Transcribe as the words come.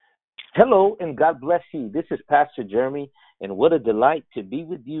Hello and God bless you. This is Pastor Jeremy, and what a delight to be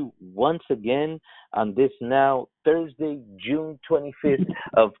with you once again on this now Thursday, June 25th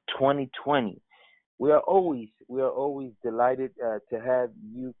of 2020. We are always delighted to have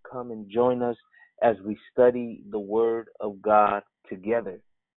you come and join us as we study the Word of God together.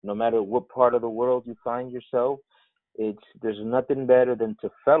 No matter what part of the world you find yourself, there's nothing better than to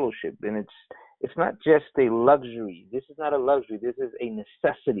fellowship, and it's not just a luxury. This is not a luxury. This is a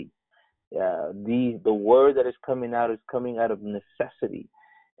necessity. The word that is coming out of necessity,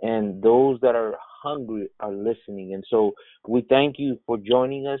 and those that are hungry are listening. And so we thank you for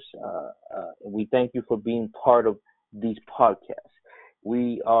joining us. We thank you for being part of these podcasts.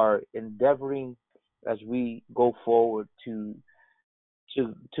 We are endeavoring as we go forward to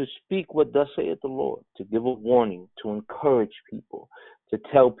speak what thus saith the Lord, to give a warning, to encourage people, to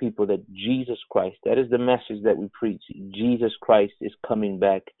tell people that Jesus Christ, that is the message that we preach. Jesus Christ is coming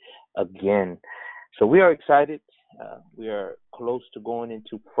back again. So we are excited. We are close to going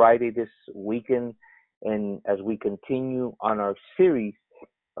into Friday this weekend, and as we continue on our series,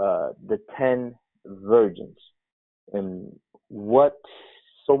 the 10 virgins, and what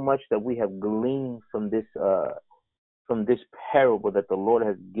so much that we have gleaned from this parable that the Lord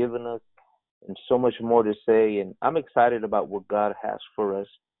has given us, and so much more to say. And I'm excited about what God has for us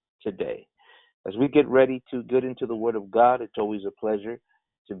today. As we get ready to get into the Word of God, it's always a pleasure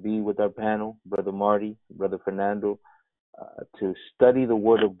to be with our panel, Brother Marty, Brother Fernando, to study the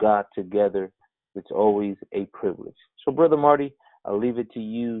Word of God together. It's always a privilege. So, Brother Marty, I'll leave it to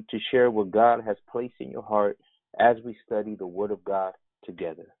you to share what God has placed in your heart as we study the Word of God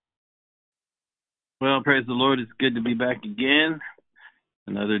together. Well, praise the Lord. It's good to be back again.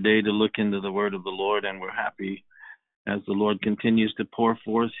 Another day to look into the word of the Lord, and we're happy as the Lord continues to pour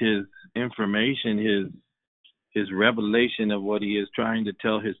forth his information, his revelation of what he is trying to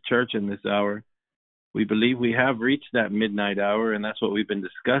tell his church in this hour. We believe we have reached that midnight hour, and that's what we've been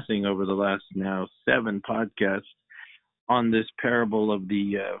discussing over the last now 7 podcasts on this parable of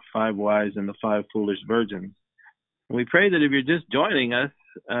the 5 wise and the 5 foolish virgins. And we pray that if you're just joining us,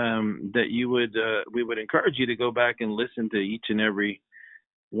 that we would encourage you to go back and listen to each and every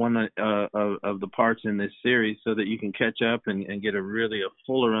one of the parts in this series, so that you can catch up and get a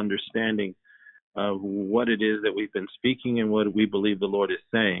fuller understanding of what it is that we've been speaking and what we believe the Lord is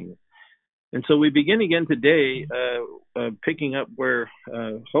saying. And so we begin again today, picking up where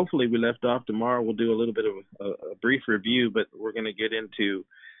hopefully we left off. Tomorrow we'll do a little bit of a brief review, but we're going to get into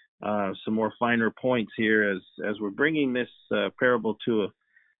some more finer points here as we're bringing this parable to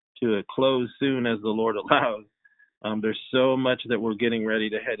a close soon, as the Lord allows. There's so much that we're getting ready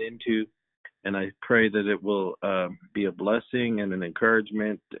to head into, and I pray that it will be a blessing and an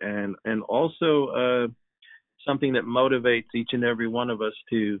encouragement, and also something that motivates each and every one of us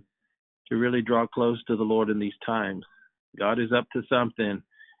to really draw close to the Lord in these times. God is up to something,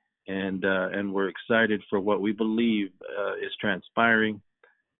 and we're excited for what we believe is transpiring.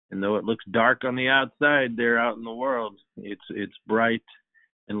 And though it looks dark on the outside there out in the world, it's bright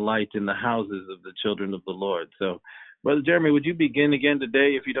and light in the houses of the children of the Lord. So, Brother Jeremy, would you begin again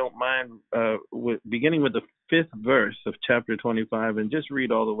today, if you don't mind, beginning with the 5th verse of chapter 25, and just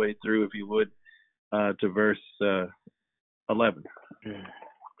read all the way through, if you would, to verse 11.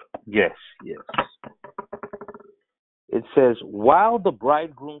 Yes. It says, while the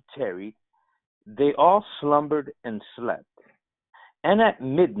bridegroom tarried, they all slumbered and slept. And at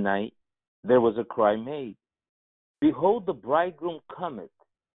midnight there was a cry made, Behold, the bridegroom cometh,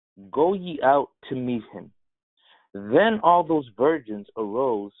 go ye out to meet him. Then all those virgins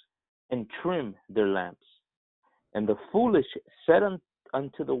arose and trimmed their lamps. And the foolish said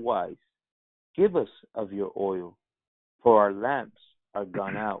unto the wise, Give us of your oil, for our lamps are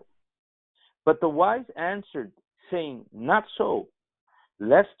gone out. But the wise answered, saying, Not so,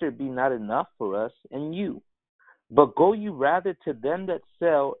 lest there be not enough for us and you. But go you rather to them that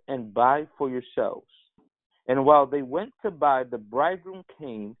sell and buy for yourselves. And while they went to buy, the bridegroom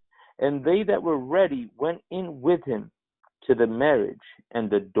came, and they that were ready went in with him to the marriage, and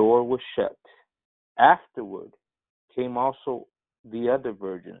the door was shut. Afterward came also the other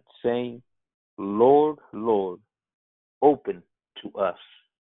virgins, saying, Lord, Lord, open to us.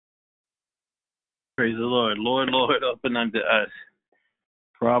 Praise the Lord. Lord, Lord, open unto us.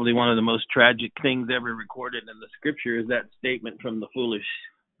 Probably one of the most tragic things ever recorded in the scripture is that statement from the foolish.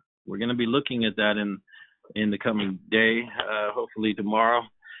 We're going to be looking at that in the coming day, hopefully tomorrow.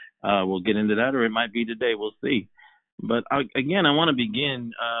 We'll get into that, or it might be today. We'll see. But again, I want to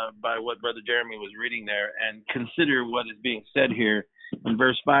begin by what Brother Jeremy was reading there, and consider what is being said here in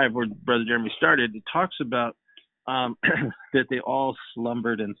verse 5, where Brother Jeremy started. It talks about that they all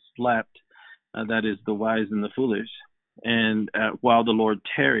slumbered and slept, that is, the wise and the foolish, and while the Lord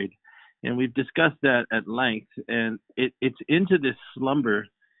tarried. And we've discussed that at length, and it's into this slumber,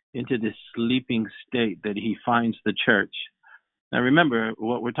 into this sleeping state that he finds the church. Now remember,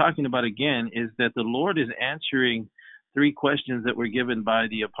 what we're talking about again is that the Lord is answering three questions that were given by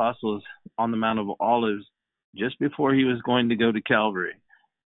the apostles on the Mount of Olives just before he was going to go to Calvary.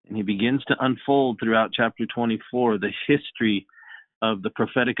 And he begins to unfold throughout chapter 24 the history of the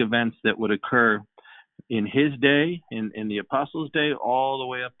prophetic events that would occur in his day, in the apostles' day, all the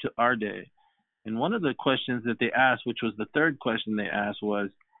way up to our day. And one of the questions that they asked, which was the third question they asked, was,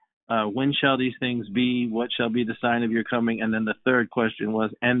 when shall these things be? What shall be the sign of your coming? And then the third question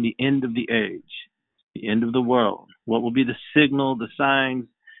was, and the end of the age, the end of the world. What will be the signal, the signs,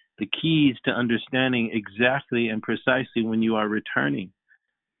 the keys to understanding exactly and precisely when you are returning?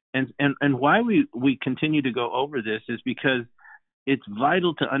 And why we continue to go over this is because it's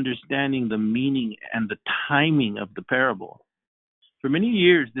vital to understanding the meaning and the timing of the parable. For many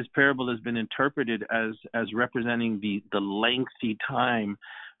years, this parable has been interpreted as representing the lengthy time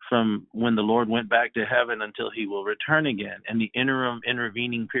from when the Lord went back to heaven until he will return again, and the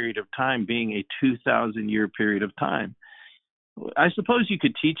intervening period of time being a 2,000-year period of time. I suppose you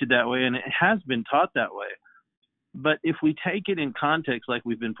could teach it that way, and it has been taught that way. But if we take it in context like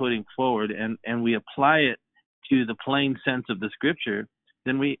we've been putting forward and we apply it to the plain sense of the scripture,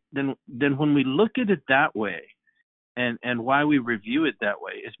 then when we look at it that way, and why we review it that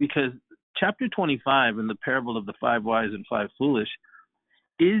way is because chapter 25 in the parable of the 5 wise and 5 foolish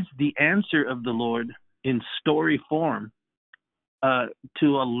is the answer of the Lord in story form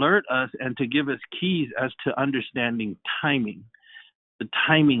to alert us and to give us keys as to understanding timing, the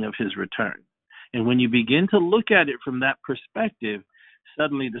timing of his return. And when you begin to look at it from that perspective,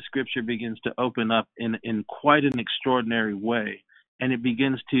 suddenly the scripture begins to open up in quite an extraordinary way. And it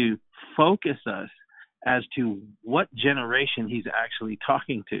begins to focus us as to what generation he's actually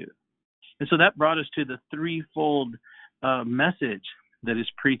talking to. And so that brought us to the threefold message that is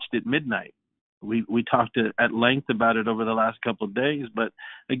preached at midnight. We talked at length about it over the last couple of days, but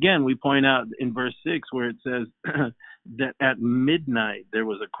again, we point out in verse 6 where it says that at midnight there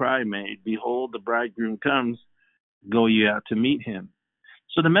was a cry made, behold, the bridegroom comes, go ye out to meet him.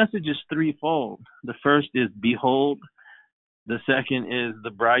 So the message is threefold. The first is behold, the second is the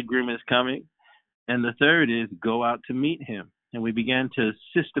bridegroom is coming, and the third is go out to meet him. And we began to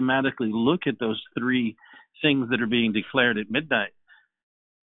systematically look at those three things that are being declared at midnight.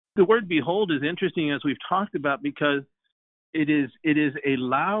 The word behold is interesting, as we've talked about, because it is a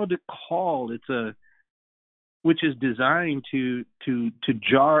loud call. Which is designed to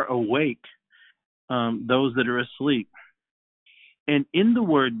jar awake those that are asleep. And in the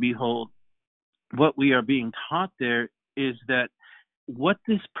word behold, what we are being taught there is that what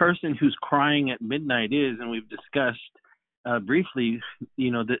this person who's crying at midnight is, and we've discussed briefly,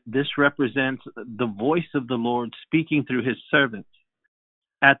 that this represents the voice of the Lord speaking through his servants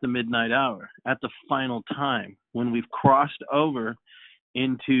at the midnight hour, at the final time, when we've crossed over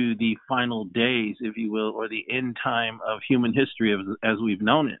into the final days, if you will, or the end time of human history as we've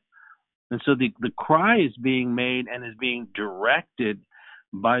known it. And so the cry is being made and is being directed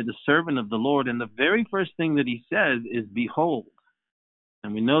by the servant of the Lord. And the very first thing that he says is, behold.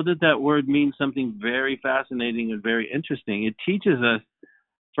 And we know that word means something very fascinating and very interesting. It teaches us,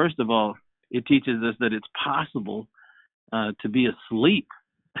 first of all, it teaches us that it's possible to be asleep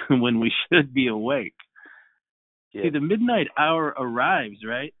when we should be awake. Yeah. See, the midnight hour arrives,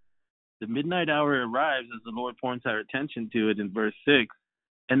 right? The midnight hour arrives as the Lord points our attention to it in verse 6,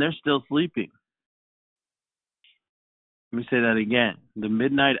 and they're still sleeping. Let me say that again. The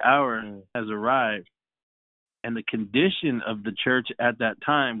midnight hour has arrived, and the condition of the church at that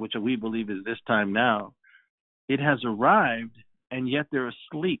time, which we believe is this time now, it has arrived, and yet they're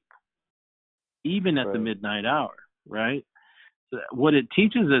asleep, even at the midnight hour, right? So what it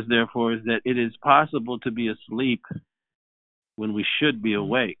teaches us, therefore, is that it is possible to be asleep when we should be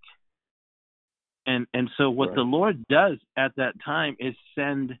awake. And so what the Lord does at that time is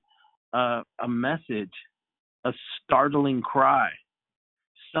send a message, a startling cry,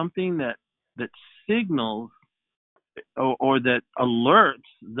 something that signals or that alerts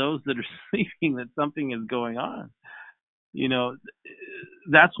those that are sleeping that something is going on.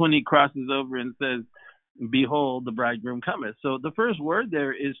 That's when he crosses over and says, behold, the bridegroom cometh. So the first word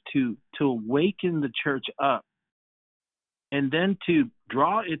there is to awaken the church up, and then to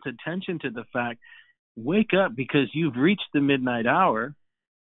draw its attention to the fact, wake up, because you've reached the midnight hour.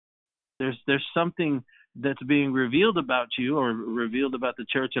 There's something that's being revealed about you, or revealed about the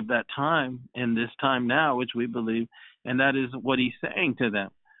church of that time and this time now, which we believe, and that is what he's saying to them.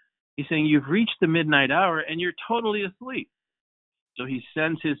 He's saying, you've reached the midnight hour and you're totally asleep. So he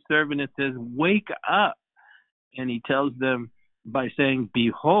sends his servant and says, wake up. And he tells them by saying,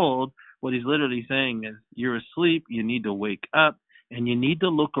 behold, what he's literally saying is, you're asleep, you need to wake up, and you need to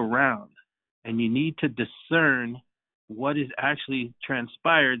look around, and you need to discern what is actually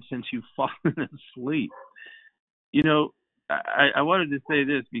transpired since you've fallen asleep. You know, I wanted to say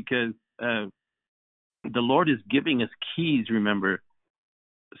this because the Lord is giving us keys, remember,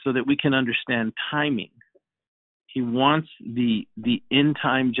 so that we can understand timing. He wants the end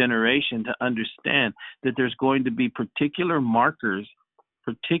time generation to understand that there's going to be particular markers,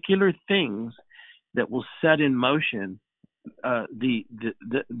 particular things that will set in motion the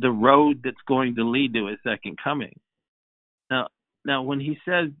road that's going to lead to his second coming. Now, when he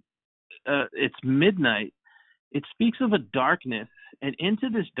says it's midnight, it speaks of a darkness, and into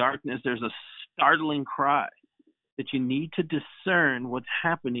this darkness there's a startling cry that you need to discern what's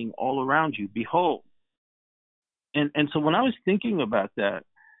happening all around you. Behold. And so when I was thinking about that,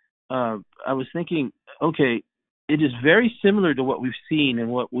 I was thinking, okay, it is very similar to what we've seen and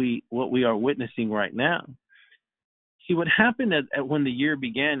what we are witnessing right now. See, what happened at when the year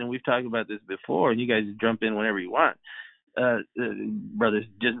began, and we've talked about this before, and you guys jump in whenever you want, brothers,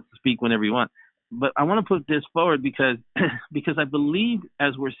 just speak whenever you want. But I want to put this forward because I believe,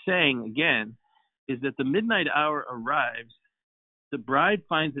 as we're saying again, is that the midnight hour arrives, the bride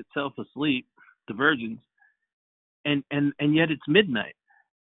finds itself asleep, the virgins, and yet it's midnight.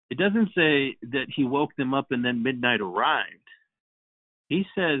 It doesn't say that he woke them up and then midnight arrived. He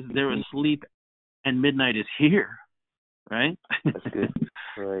says they're asleep and midnight is here, right? That's good.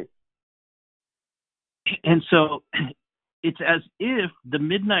 Right. And so it's as if the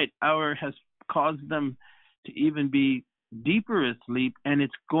midnight hour has caused them to even be deeper asleep, and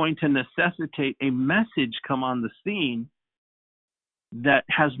it's going to necessitate a message come on the scene that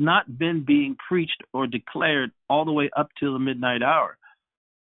has not been being preached or declared all the way up to the midnight hour.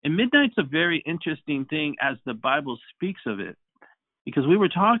 And midnight's a very interesting thing as the Bible speaks of it, because we were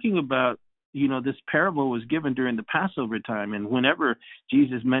talking about, this parable was given during the Passover time, and whenever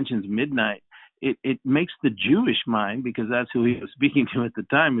Jesus mentions midnight, it makes the Jewish mind, because that's who he was speaking to at the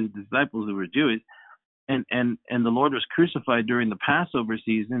time, his disciples who were Jewish, and the Lord was crucified during the Passover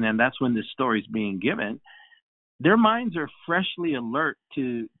season, and that's when this story is being given. Their minds are freshly alert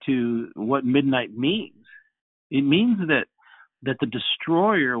to what midnight means. It means that the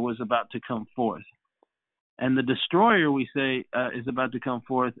destroyer was about to come forth. And the destroyer, we say, is about to come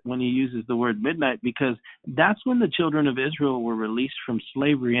forth when he uses the word midnight, because that's when the children of Israel were released from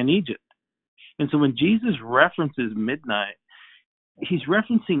slavery in Egypt. And so when Jesus references midnight, he's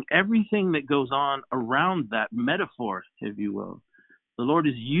referencing everything that goes on around that metaphor, if you will. The Lord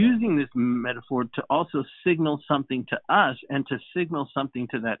is using this metaphor to also signal something to us and to signal something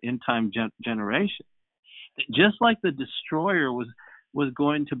to that end-time generation. Just like the destroyer was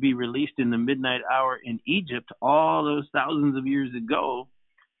going to be released in the midnight hour in Egypt all those thousands of years ago.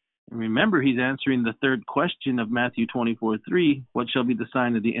 And remember, he's answering the third question of Matthew 24:3, what shall be the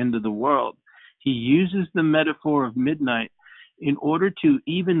sign of the end of the world? He uses the metaphor of midnight in order to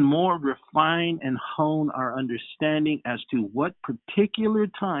even more refine and hone our understanding as to what particular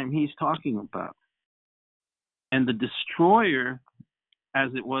time he's talking about. And the destroyer,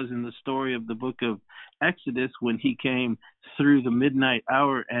 as it was in the story of the book of Exodus, when he came through the midnight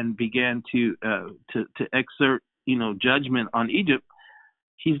hour and began to exert, judgment on Egypt,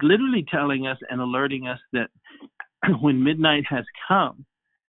 he's literally telling us and alerting us that when midnight has come,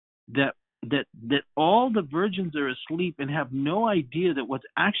 that all the virgins are asleep and have no idea that what's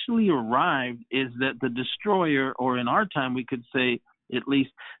actually arrived is that the destroyer, or in our time we could say at least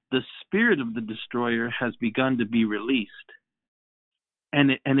the spirit of the destroyer, has begun to be released.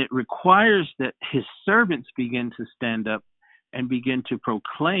 And it requires that his servants begin to stand up and begin to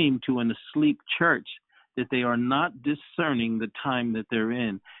proclaim to an asleep church that they are not discerning the time that they're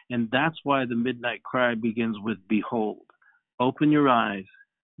in. And that's why the midnight cry begins with, behold, open your eyes,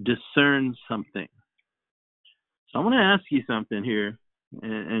 discern something. So I want to ask you something here,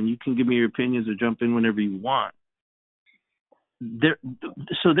 and you can give me your opinions or jump in whenever you want.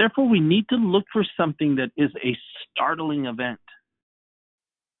 So therefore, we need to look for something that is a startling event,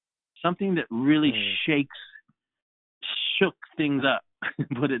 something that really shook things up,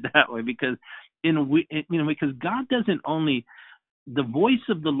 put it that way, because because God doesn't only, the voice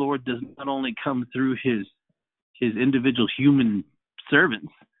of the Lord does not only come through his individual human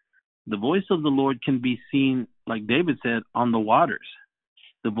servants. The voice of the Lord can be seen, like David said, on the waters.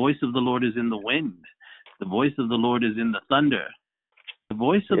 The voice of the Lord is in the wind. The voice of the Lord is in the thunder. The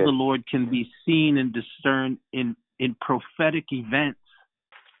voice of Yes. the Lord can be seen and discerned in prophetic events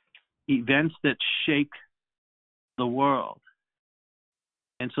that shake the world.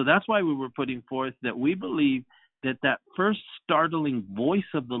 And so that's why we were putting forth that we believe that first startling voice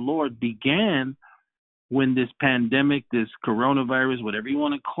of the Lord began when this pandemic, this coronavirus, whatever you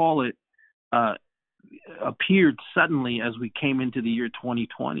want to call it, appeared suddenly as we came into the year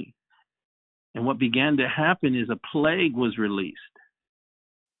 2020. And what began to happen is a plague was released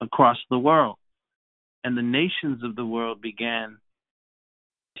across the world, and the nations of the world began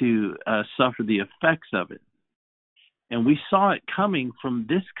to suffer the effects of it. And we saw it coming from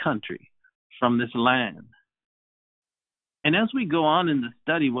this country, from this land. And as we go on in the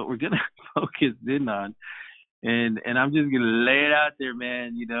study, what we're going to focus in on, and I'm just going to lay it out there,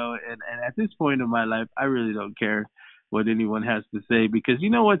 man, and at this point in my life, I really don't care what anyone has to say, because you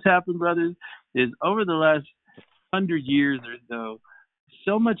know what's happened, brothers, is over the last 100 years or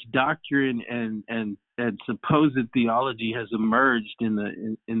so much doctrine and supposed theology has emerged in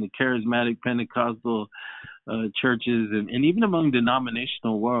the charismatic Pentecostal churches and even among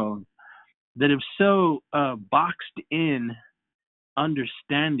denominational world that have so boxed in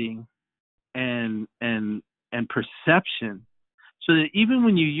understanding and perception, so that even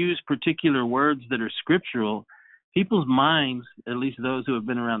when you use particular words that are scriptural, people's minds, at least those who have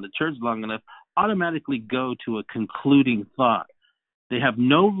been around the church long enough, automatically go to a concluding thought. They have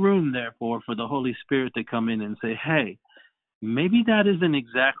no room, therefore, for the Holy Spirit to come in and say, hey, maybe that isn't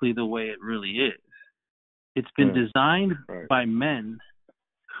exactly the way it really is. It's been designed by men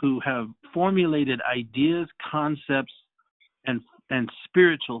who have formulated ideas, concepts, and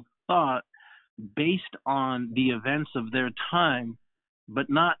spiritual thought based on the events of their time, but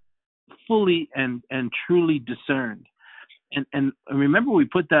not fully and truly discerned. And remember, we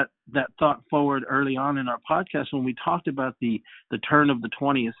put that thought forward early on in our podcast when we talked about the turn of the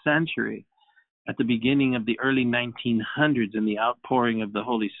 20th century, at the beginning of the early 1900s, and the outpouring of the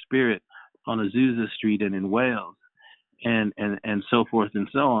Holy Spirit on Azusa Street and in Wales, and so forth and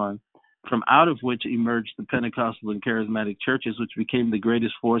so on, from out of which emerged the Pentecostal and charismatic churches, which became the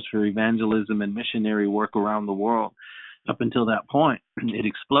greatest force for evangelism and missionary work around the world up until that point. It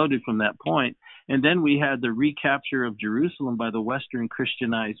exploded from that point. And then we had the recapture of Jerusalem by the Western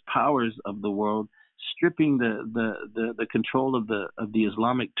Christianized powers of the world, stripping the control of the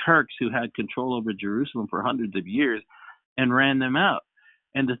Islamic Turks, who had control over Jerusalem for hundreds of years, and ran them out.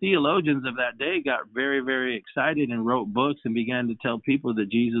 And the theologians of that day got very, very excited and wrote books and began to tell people that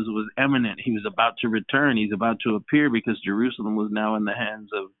Jesus was imminent. He was about to return. He's about to appear, because Jerusalem was now in the hands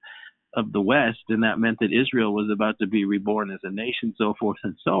of the West, and that meant that Israel was about to be reborn as a nation, so forth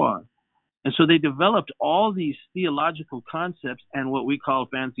and so on. And so they developed all these theological concepts and what we call,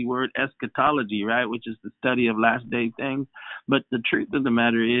 fancy word, eschatology, right, which is the study of last day things. But the truth of the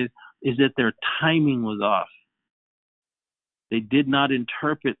matter is that their timing was off. They did not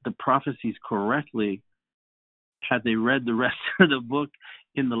interpret the prophecies correctly. Had they read the rest of the book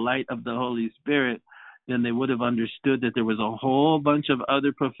in the light of the Holy Spirit, then they would have understood that there was a whole bunch of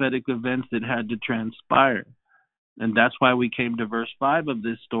other prophetic events that had to transpire. And that's why we came to verse 5 of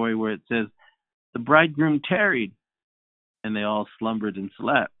this story, where it says, the bridegroom tarried, and they all slumbered and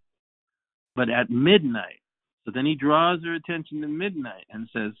slept. But at midnight, so then he draws their attention to midnight and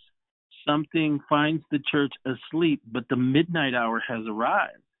says, something finds the church asleep, but the midnight hour has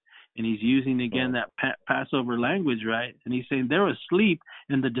arrived. And he's using again that Passover language, right? And he's saying they're asleep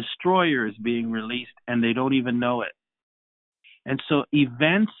and the destroyer is being released and they don't even know it. And so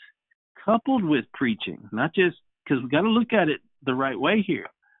events coupled with preaching, not just, because we got to look at it the right way here.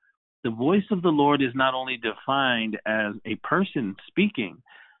 The voice of the Lord is not only defined as a person speaking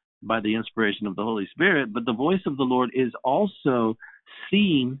by the inspiration of the Holy Spirit, but the voice of the Lord is also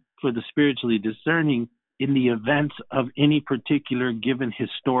seen for the spiritually discerning in the events of any particular given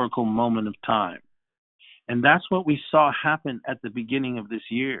historical moment of time. And that's what we saw happen at the beginning of this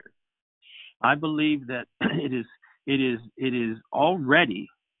year. I believe that it is already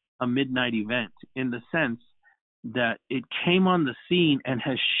a midnight event, in the sense that it came on the scene and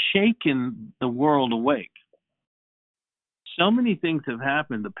has shaken the world awake. So many things have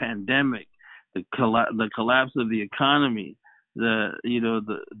happened: the pandemic, the collapse of the economy, the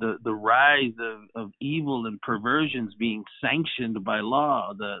rise of evil and perversions being sanctioned by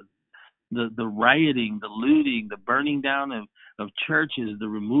law, the rioting, the looting, the burning down of churches, the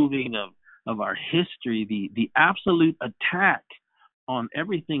removing of our history, the absolute attack on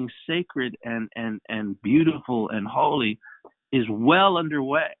everything sacred and beautiful and holy is well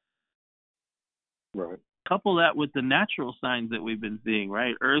underway. Right. Couple that with the natural signs that we've been seeing,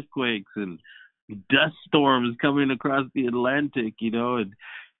 right? Earthquakes and dust storms coming across the Atlantic,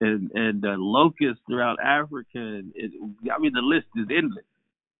 and locusts throughout Africa. The list is endless.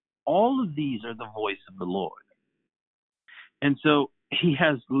 All of these are the voice of the Lord. And so he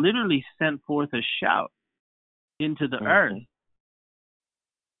has literally sent forth a shout into the earth.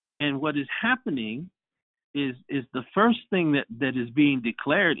 And what is happening is the first thing that is being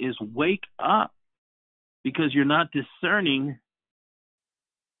declared is wake up, because you're not discerning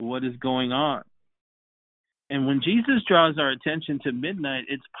what is going on. And when Jesus draws our attention to midnight,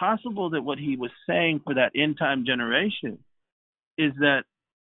 it's possible that what he was saying for that end time generation is that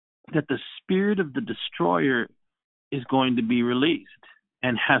the spirit of the destroyer is going to be released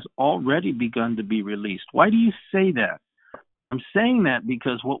and has already begun to be released. Why do you say that? I'm saying that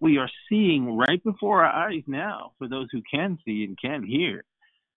because what we are seeing right before our eyes now, for those who can see and can hear,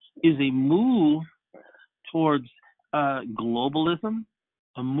 is a move towards globalism,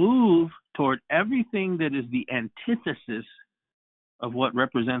 a move toward everything that is the antithesis of what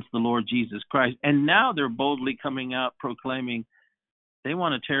represents the Lord Jesus Christ. And now they're boldly coming out proclaiming they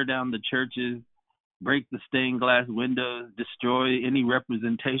want to tear down the churches, break the stained glass windows, destroy any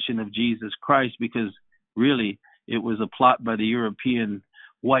representation of Jesus Christ, because really it was a plot by the European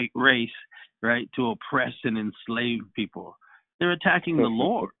white race, right, to oppress and enslave people. They're attacking the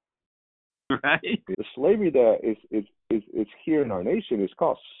Lord, right? The slavery that is here in our nation is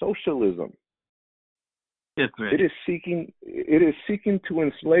called socialism. That's right. It is seeking to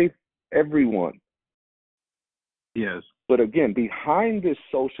enslave everyone. Yes. But again, behind this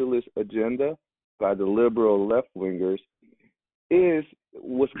socialist agenda by the liberal left-wingers is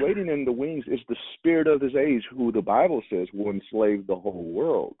what's waiting in the wings is the spirit of this age, who the Bible says will enslave the whole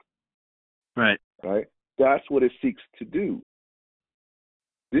world. Right. Right? That's what it seeks to do.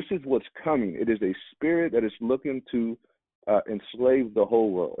 This is what's coming. It is a spirit that is looking to enslave the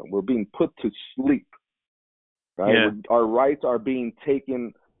whole world. And we're being put to sleep. Right? Yeah. Our rights are being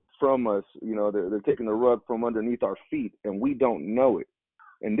taken from us. They're taking the rug from underneath our feet, and we don't know it.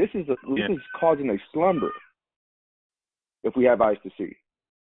 And this is causing a slumber, if we have eyes to see.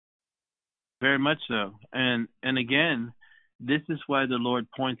 Very much so. And again, this is why the Lord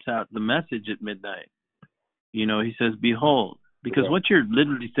points out the message at midnight. He says, "Behold," because what you're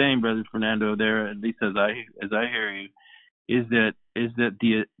literally saying, Brother Fernando, there, at least as I hear you, is that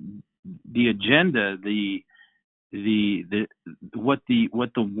the agenda, what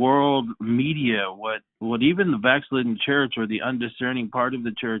the world media, what even the backslidden church or the undiscerning part of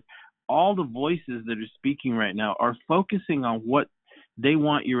the church, all the voices that are speaking right now are focusing on what they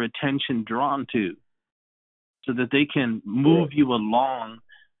want your attention drawn to, so that they can move you along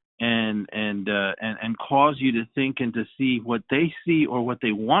and cause you to think and to see what they see or what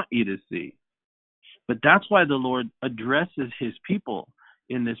they want you to see. But that's why the Lord addresses his people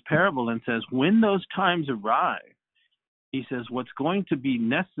in this parable and says, when those times arrive, he says, what's going to be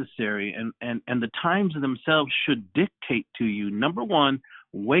necessary and the times themselves should dictate to you. Number one,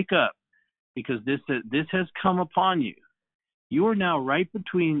 wake up, because this has come upon you. You are now right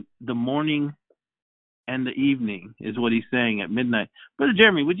between the morning and the evening, is what he's saying at midnight. Brother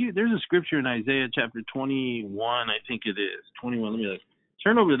Jeremy, there's a scripture in Isaiah chapter 21, I think it is. 21, let me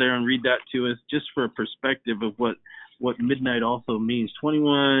turn over there and read that to us, just for a perspective of what midnight also means.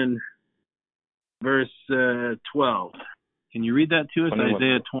 21, verse 12. Can you read that to us? 21.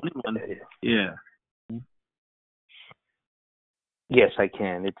 Isaiah 21. Yeah. Yes, I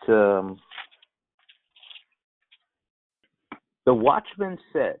can. It's the watchman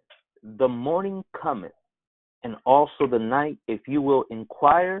said, "The morning cometh, and also the night. If you will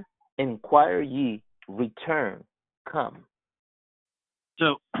inquire ye, return, come."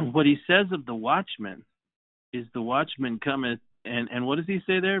 So what he says of the watchman is the watchman cometh, and what does he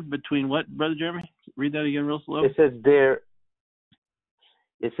say there? Between what, Brother Jeremy? Read that again real slow. It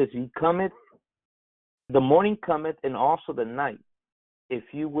says he cometh, the morning cometh, and also the night.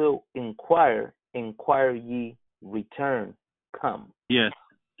 If you will inquire ye, return, come. Yes.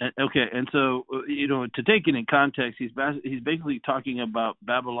 Okay, and so to take it in context, he's basically talking about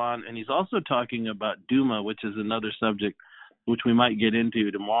Babylon, and he's also talking about Duma, which is another subject which we might get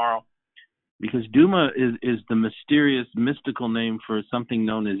into tomorrow, because Duma is the mysterious, mystical name for something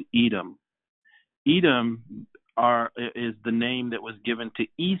known as Edom. Edom is the name that was given to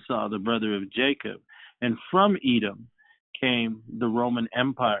Esau, the brother of Jacob, and from Edom came the Roman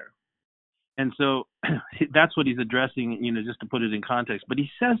Empire. And so that's what he's addressing, just to put it in context. But he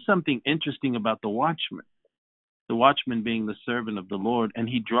says something interesting about the watchman being the servant of the Lord. And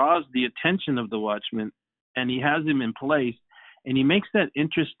he draws the attention of the watchman, and he has him in place. And he makes that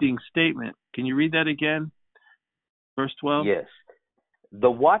interesting statement. Can you read that again? Verse 12? Yes.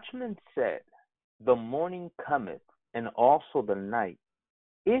 The watchman said, the morning cometh, and also the night.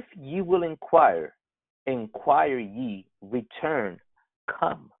 If ye will inquire, inquire ye, return,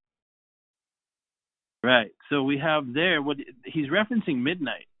 come. Right. So we have there what he's referencing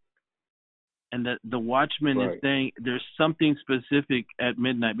midnight, and that the watchman is saying there's something specific at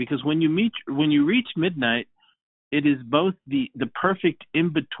midnight, because when you reach midnight, it is both the perfect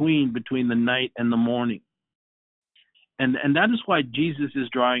in between the night and the morning. And that is why Jesus is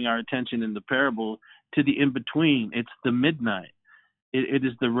drawing our attention in the parable to the in between. It's the midnight. It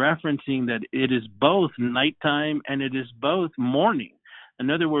is the referencing that it is both nighttime and it is both morning. In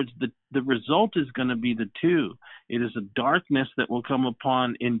other words, the result is going to be the two. It is a darkness that will come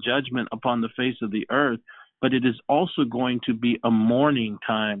upon in judgment upon the face of the earth, but it is also going to be a morning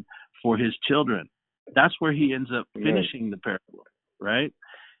time for his children. That's where he ends up finishing the parable, right?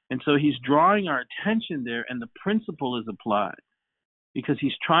 And so he's drawing our attention there, and the principle is applied, because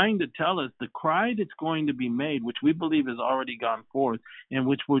he's trying to tell us the cry that's going to be made, which we believe has already gone forth, and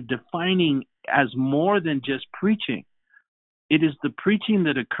which we're defining as more than just preaching. It is the preaching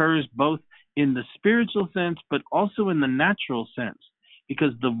that occurs both in the spiritual sense, but also in the natural sense,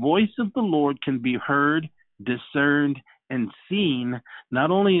 because the voice of the Lord can be heard, discerned, and seen,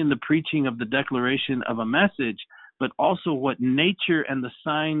 not only in the preaching of the declaration of a message, but also what nature and the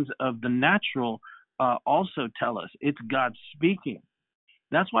signs of the natural also tell us. It's God speaking.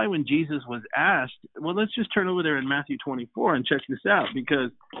 That's why when Jesus was asked, well, let's just turn over there in Matthew 24 and check this out,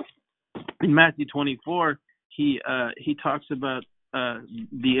 because in Matthew 24, he talks about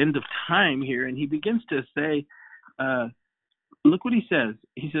the end of time here, and he begins to say, look what he says.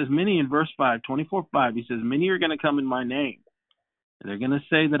 He says, many in verse 5, 24:5, he says, many are going to come in my name, and they're going to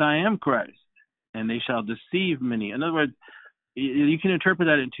say that I am Christ, and they shall deceive many. In other words, you can interpret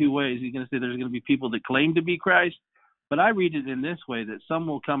that in two ways. You're going to say there's going to be people that claim to be Christ, but I read it in this way, that some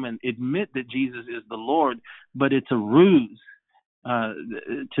will come and admit that Jesus is the Lord, but it's a ruse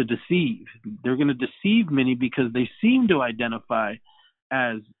to deceive. They're going to deceive many because they seem to identify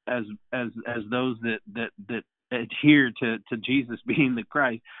as those that adhere to Jesus being the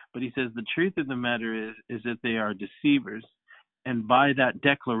Christ. But he says the truth of the matter is that they are deceivers. And by that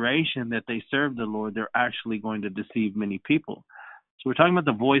declaration that they serve the Lord, they're actually going to deceive many people. So we're talking about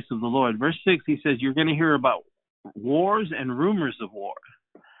the voice of the Lord. Verse 6, he says, you're going to hear about wars and rumors of war.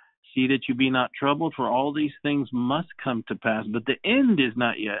 See that you be not troubled, for all these things must come to pass, but the end is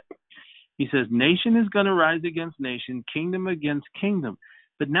not yet. He says, nation is going to rise against nation, kingdom against kingdom.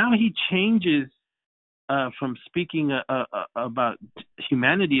 But now he changes from speaking about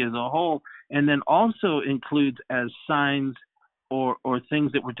humanity as a whole, and then also includes as signs or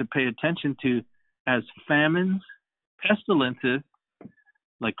things that we're to pay attention to as famines, pestilences,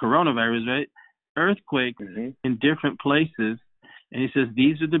 like coronavirus, right? Earthquakes in different places. And he says,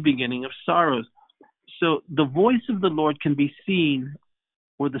 these are the beginning of sorrows. So the voice of the Lord can be seen,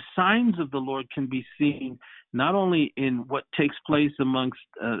 or the signs of the Lord can be seen, not only in what takes place amongst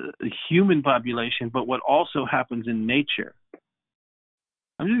the human population, but what also happens in nature.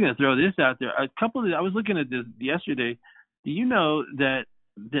 I'm just going to throw this out there. I was looking at this yesterday. Do you know that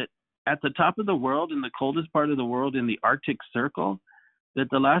at the top of the world, in the coldest part of the world, in the Arctic Circle, that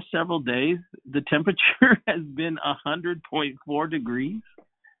the last several days, the temperature has been 100.4 degrees,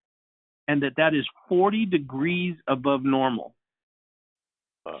 and that is 40 degrees above normal.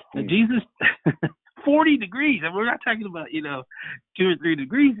 Now, Jesus, 40 degrees, and we're not talking about, 2 or 3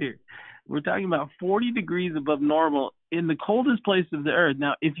 degrees here. We're talking about 40 degrees above normal in the coldest place of the earth.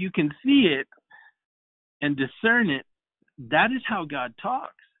 Now, if you can see it and discern it, that is how God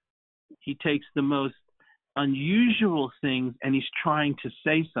talks. He takes the most unusual things and he's trying to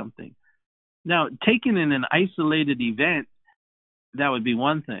say something. Now, taken in an isolated event, that would be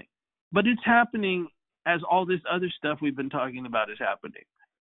one thing. But it's happening as all this other stuff we've been talking about is happening.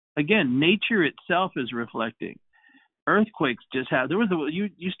 Again, nature itself is reflecting. Earthquakes just have.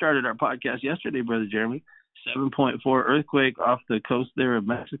 You started our podcast yesterday, Brother Jeremy. 7.4 earthquake off the coast there of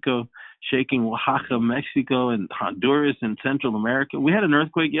Mexico, shaking Oaxaca, Mexico, and Honduras and Central America. We had an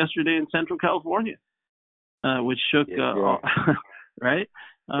earthquake yesterday in Central California, which shook, right?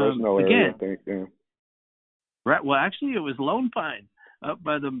 Fresno area, I think, yeah. Right. Well, actually, it was Lone Pine up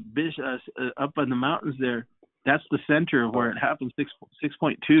by up in the mountains there. That's the center of where it happened.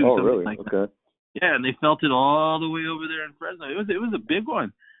 6.2. Oh, really? Like okay. That. Yeah, and they felt it all the way over there in Fresno. It was a big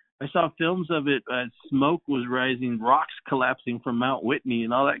one. I saw films of it. Smoke was rising, rocks collapsing from Mount Whitney,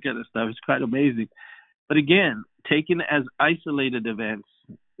 and all that kind of stuff. It's quite amazing. But again, taken as isolated events,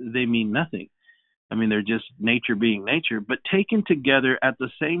 they mean nothing. I mean, they're just nature being nature. But taken together at the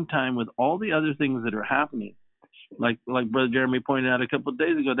same time with all the other things that are happening, like Brother Jeremy pointed out a couple of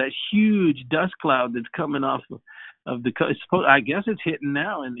days ago, that huge dust cloud that's coming off of the coast. I guess it's hitting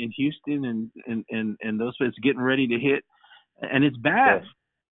now in Houston and those places, getting ready to hit, and it's bad.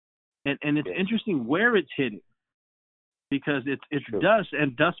 Yes. And it's interesting where it's hitting, because it's dust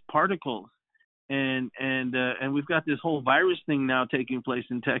and dust particles. And we've got this whole virus thing now taking place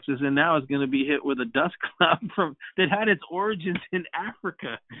in Texas, and now it's going to be hit with a dust cloud that had its origins in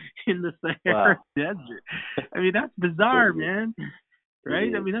Africa, in the Sahara Desert. I mean, that's bizarre, man.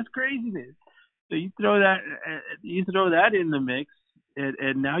 Right? I mean, that's craziness. So you throw that in the mix,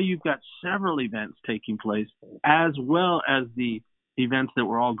 and now you've got several events taking place, as well as the events that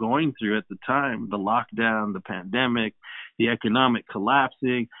we're all going through at the time: the lockdown, the pandemic, the economic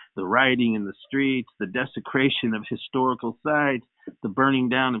collapsing, the rioting in the streets, the desecration of historical sites, the burning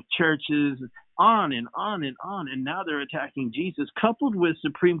down of churches, on and on and on. And now they're attacking Jesus, coupled with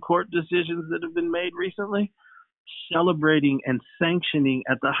Supreme Court decisions that have been made recently, celebrating and sanctioning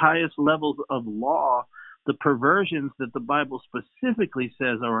at the highest levels of law the perversions that the Bible specifically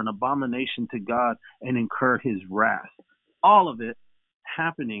says are an abomination to God and incur his wrath. All of it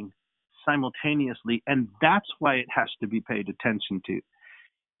happening simultaneously, and that's why it has to be paid attention to.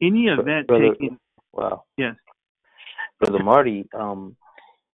 Any event taking... Wow. Yes. Brother Marty,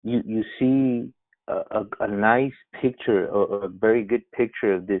 you see a nice picture, or a very good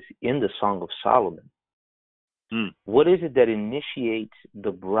picture of this in the Song of Solomon. What is it that initiates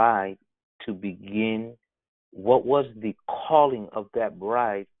the bride to begin? What was the calling of that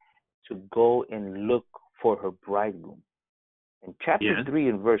bride to go and look for her bridegroom? In chapter 3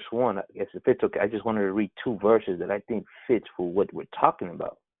 and verse 1, I guess if it's okay, I just wanted to read two verses that I think fits for what we're talking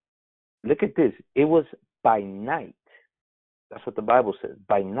about. Look at this. It was by night. That's what the Bible says,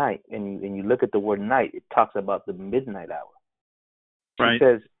 by night. And you look at the word night, it talks about the midnight hour. Right.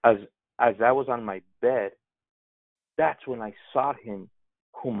 It says, as I was on my bed, that's when I sought him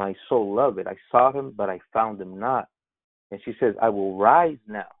whom my soul loved. I sought him, but I found him not. And she says, I will rise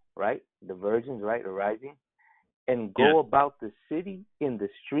now, right? The virgins, right, are rising. And go about the city, in the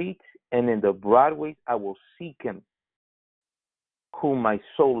streets, and in the broadways, I will seek him whom my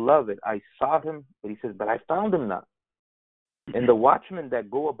soul loved. I sought him, but he says, but I found him not. And the watchmen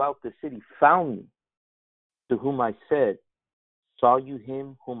that go about the city found me, to whom I said, saw you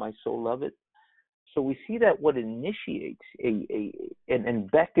him whom my soul loved? So we see that what initiates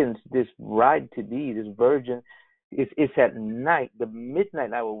and beckons this bride to be, this virgin, is at night, the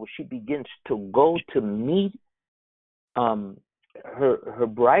midnight hour, where she begins to go to meet her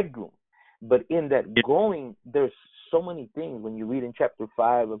bridegroom. But in that going, there's so many things. When you read in chapter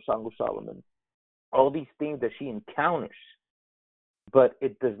 5 of Song of Solomon, all these things that she encounters, but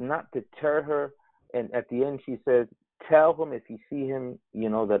it does not deter her. And at the end, she says, tell him if you see him,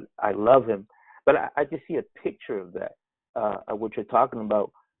 that I love him. But I just see a picture of that, what you're talking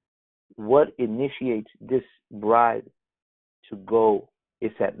about. What initiates this bride to go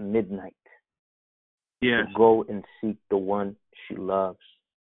is at midnight. Yes. To go and seek the one she loves.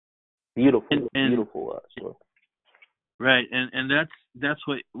 Beautiful, beautiful. Right, and that's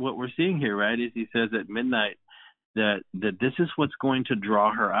what we're seeing here, right? Is he says at midnight that this is what's going to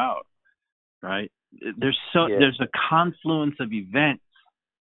draw her out, right? There's a confluence of events,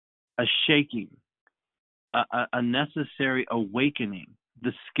 a shaking, a necessary awakening.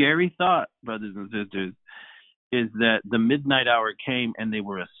 The scary thought, brothers and sisters, is that the midnight hour came and they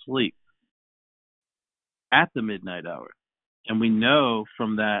were asleep at the midnight hour. And we know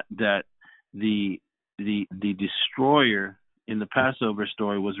from that the destroyer in the Passover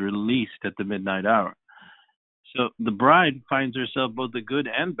story was released at the midnight hour. So the bride finds herself, both the good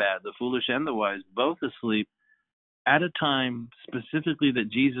and bad, the foolish and the wise, both asleep at a time specifically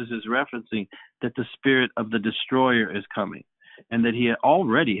that Jesus is referencing, that the spirit of the destroyer is coming, and that he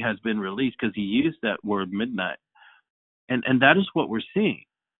already has been released, because he used that word midnight. And that is what we're seeing.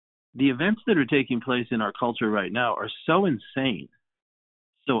 The events that are taking place in our culture right now are so insane,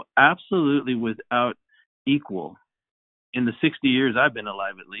 so absolutely without equal. In the 60 years I've been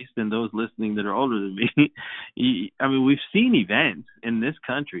alive, at least, and those listening that are older than me, I mean, we've seen events in this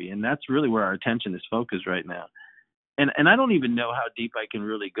country, and that's really where our attention is focused right now. And I don't even know how deep I can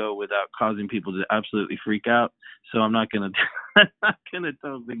really go without causing people to absolutely freak out. So I'm not gonna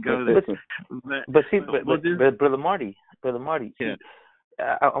totally go there. But Brother Marty, yeah.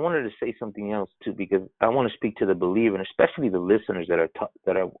 I wanted to say something else too, because I want to speak to the believer, and especially the listeners that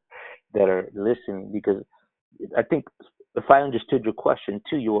are listening, because I think if I understood your question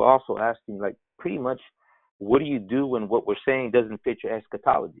too, you were also asking, like, pretty much, what do you do when what we're saying doesn't fit your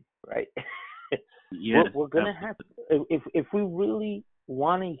eschatology, right? Yes, we're gonna have to, if we really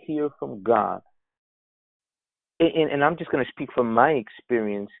want to hear from God, and I'm just going to speak from my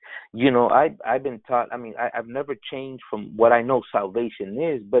experience. I've been taught. I mean, I've never changed from what I know salvation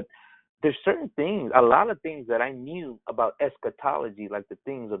is, but there's certain things, a lot of things that I knew about eschatology, like the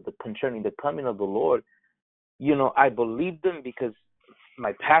things of the concerning the coming of the Lord. I believed them because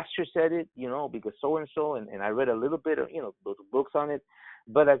my pastor said it. Because so and so, and I read a little bit of those books on it.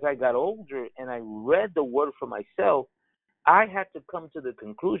 But as I got older and I read the word for myself, I had to come to the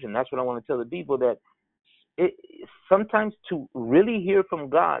conclusion. That's what I want to tell the people, that it sometimes, to really hear from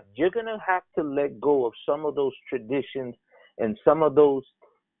God, you're gonna have to let go of some of those traditions and some of those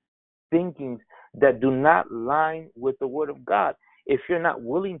thinkings that do not line with the word of God. If you're not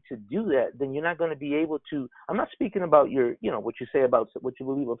willing to do that, then you're not going to be able to. I'm not speaking about what you say about what you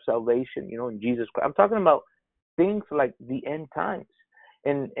believe of salvation, in Jesus Christ. I'm talking about things like the end times.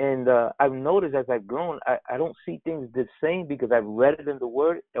 And I've noticed as I've grown, I don't see things the same because I've read it in the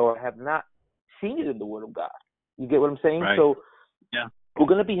Word or have not seen it in the Word of God. You get what I'm saying? Right. So Yeah. we're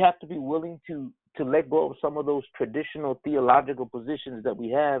going to have to be willing to let go of some of those traditional theological positions that we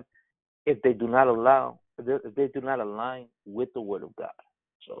have if they do not align with the Word of God.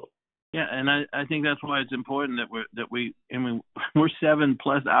 So. Yeah, and I think that's why it's important that we're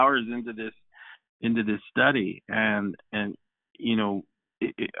 7+ hours into this study, and I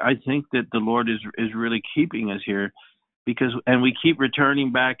think that the Lord is really keeping us here, and we keep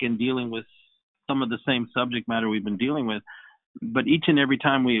returning back and dealing with some of the same subject matter we've been dealing with, but each and every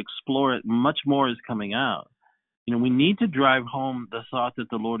time we explore it, much more is coming out. We need to drive home the thought that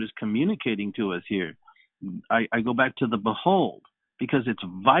the Lord is communicating to us here. I go back to the behold, because it's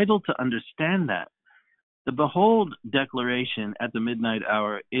vital to understand that. The behold declaration at the midnight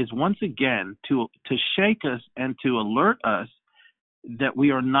hour is once again to shake us and to alert us that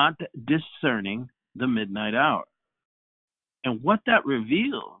we are not discerning the midnight hour. And what that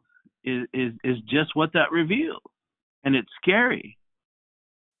reveals is just what that reveals. And it's scary.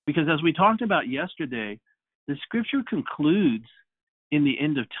 Because as we talked about yesterday, the scripture concludes in the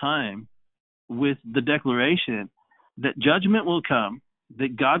end of time with the declaration that judgment will come,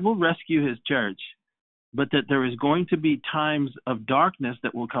 that God will rescue his church, but that there is going to be times of darkness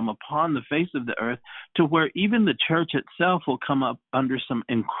that will come upon the face of the earth, to where even the church itself will come up under some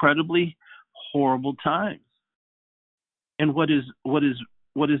incredibly horrible times. And what is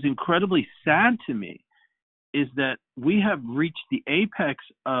incredibly sad to me is that we have reached the apex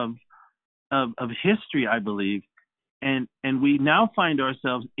of history, I believe, and we now find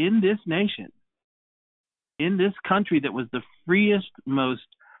ourselves in this nation, in this country that was the freest, most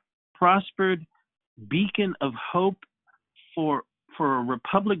prospered beacon of hope for a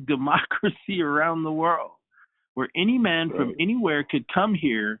republic democracy around the world, where any man from anywhere could come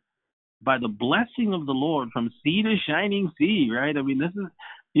here by the blessing of the Lord from sea to shining sea, right? I mean, this is,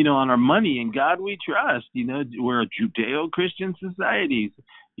 on our money, in God we trust. We're a Judeo-Christian society.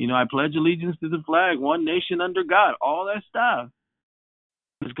 I pledge allegiance to the flag, one nation under God. All that stuff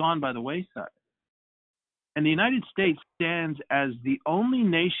has gone by the wayside. And the United States stands as the only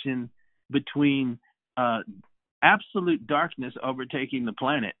nation between absolute darkness overtaking the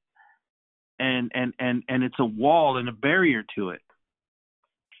planet, and it's a wall and a barrier to it.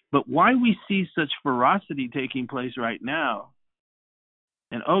 But why we see such ferocity taking place right now,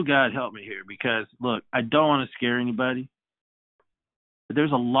 and oh God help me here, because look, I don't want to scare anybody, but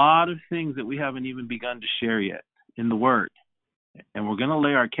there's a lot of things that we haven't even begun to share yet in the Word, and we're going to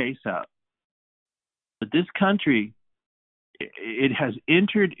lay our case out. But this country, it has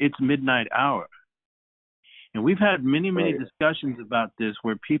entered its midnight hour. And we've had many discussions about this,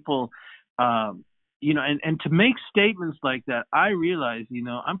 where people, and to make statements like that, I realize,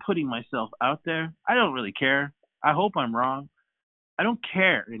 I'm putting myself out there. I don't really care. I hope I'm wrong. I don't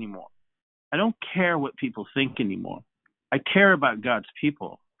care anymore. I don't care what people think anymore. I care about God's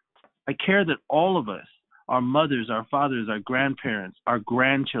people. I care that all of us, our mothers, our fathers, our grandparents, our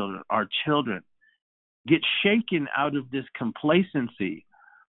grandchildren, our children, get shaken out of this complacency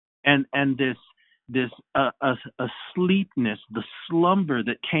and this asleepness, the slumber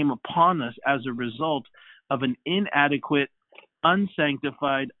that came upon us as a result of an inadequate,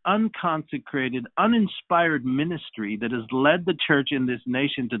 unsanctified, unconsecrated, uninspired ministry that has led the church in this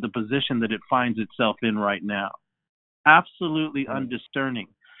nation to the position that it finds itself in right now. Absolutely undiscerning,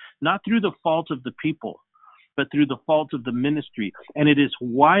 not through the fault of the people, but through the fault of the ministry. And it is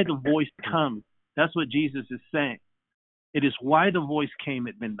why the voice comes. That's what Jesus is saying. It is why the voice came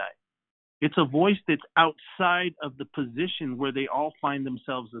at midnight. It's a voice that's outside of the position where they all find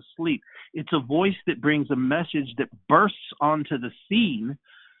themselves asleep. It's a voice that brings a message that bursts onto the scene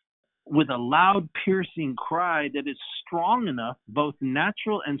with a loud, piercing cry that is strong enough, both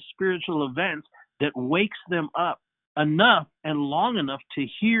natural and spiritual events, that wakes them up enough and long enough to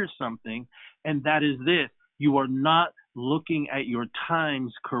hear something, and that is this: you are not looking at your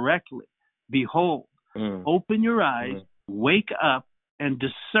times correctly. Behold, open your eyes, wake up, and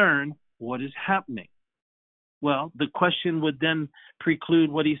discern what is happening. Well, the question would then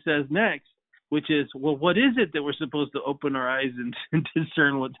preclude what he says next, which is, well, what is it that we're supposed to open our eyes and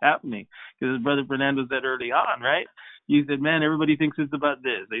discern what's happening? Because as Brother Fernando said early on, right? You said, man, everybody thinks it's about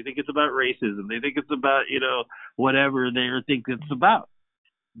this. They think it's about racism. They think it's about, whatever they think it's about.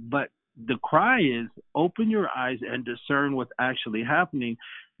 But the cry is, open your eyes and discern what's actually happening.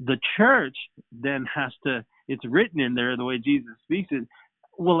 The church then has to, it's written in there the way Jesus speaks it,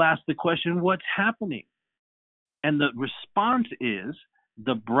 will ask the question, what's happening? And the response is,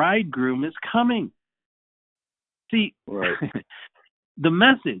 the bridegroom is coming. See, right. The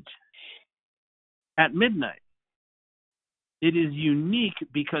message at midnight, it is unique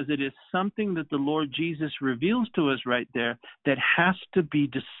because it is something that the Lord Jesus reveals to us right there that has to be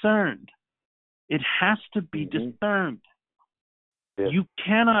discerned. It has to be discerned. Yeah. You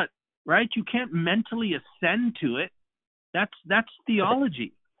cannot, right? You can't mentally ascend to it. That's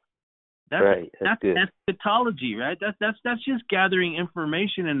theology. That's right. That's eschatology, right? That's just gathering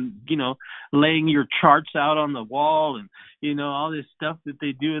information and laying your charts out on the wall and all this stuff that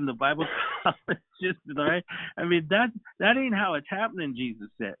they do in the Bible college. Just right. I mean that ain't how it's happening. Jesus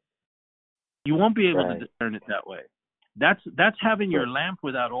said you won't be able to discern it that way. That's having your lamp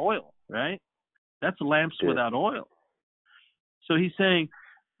without oil, right? That's lamps without oil. So he's saying,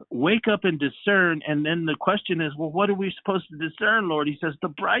 wake up and discern. And then the question is, well, what are we supposed to discern, Lord? He says, the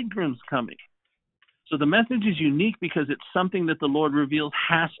bridegroom's coming. So the message is unique because it's something that the Lord reveals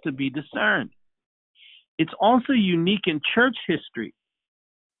has to be discerned. It's also unique in church history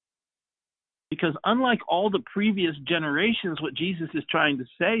because unlike all the previous generations, what Jesus is trying to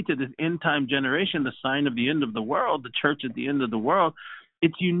say to this end time generation, the sign of the end of the world, the church at the end of the world,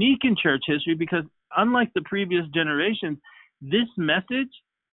 it's unique in church history because unlike the previous generations, this message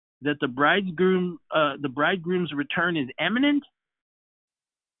that the bridegroom's return is imminent,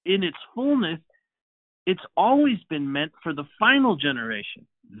 in its fullness, it's always been meant for the final generation,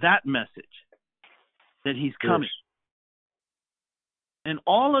 that message, that he's coming. Yes. And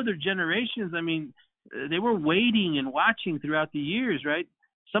all other generations, I mean, they were waiting and watching throughout the years, right?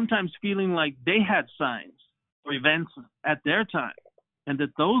 Sometimes feeling like they had signs or events at their time, and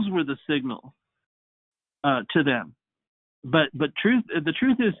that those were the signal to them. But the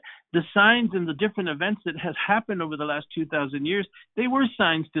truth is, the signs and the different events that has happened over the last 2,000 years, they were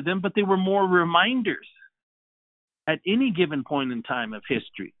signs to them, but they were more reminders at any given point in time of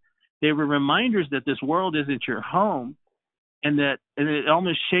history. They were reminders that this world isn't your home, and it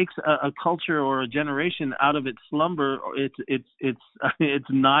almost shakes a culture or a generation out of its slumber. It's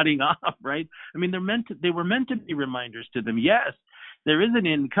nodding off, right? I mean, they were meant to be reminders to them. Yes, there is an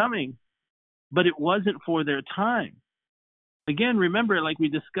end coming, but it wasn't for their time. Again, remember, like we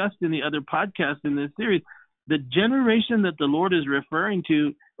discussed in the other podcasts in this series, the generation that the Lord is referring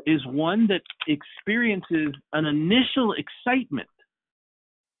to is one that experiences an initial excitement.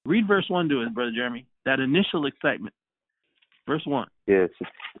 Read verse 1 to us, Brother Jeremy, that initial excitement. Verse 1. Yes,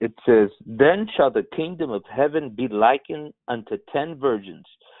 it says, then shall the kingdom of heaven be likened unto 10 virgins,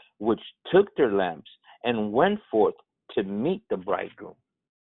 which took their lamps and went forth to meet the bridegroom.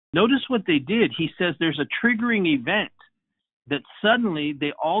 Notice what they did. He says there's a triggering event that suddenly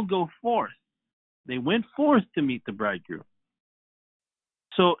they all go forth. They went forth to meet the bridegroom.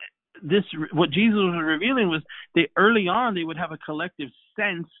 So what Jesus was revealing was early on they would have a collective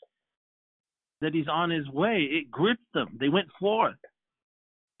sense that he's on his way. It gripped them. They went forth.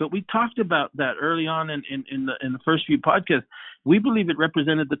 But we talked about that early on in the first few podcasts. We believe it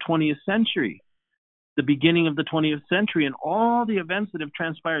represented the 20th century, the beginning of the 20th century, and all the events that have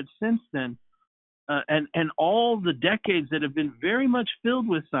transpired since then. And all the decades that have been very much filled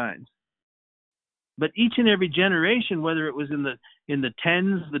with signs. But each and every generation, whether it was in the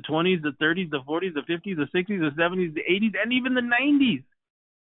 10s, the 20s, the 30s, the 40s, the 50s, the 60s, the 70s, the 80s, and even the 90s,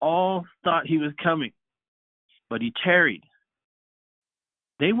 all thought he was coming. But he tarried.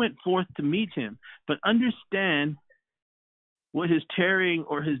 They went forth to meet him. But understand what his tarrying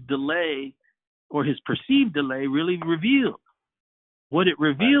or his delay or his perceived delay really revealed. What it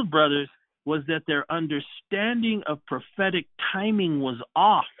revealed, brothers, was that their understanding of prophetic timing was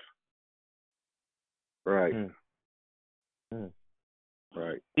off. Right.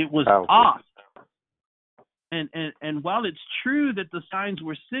 Right. It was off. And while it's true that the signs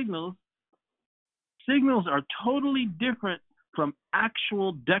were signals are totally different from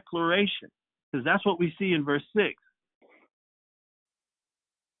actual declaration, because that's what we see in verse 6.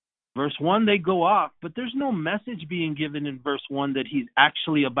 Verse 1, they go off, but there's no message being given in verse 1 that he's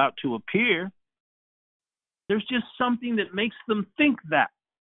actually about to appear. There's just something that makes them think that.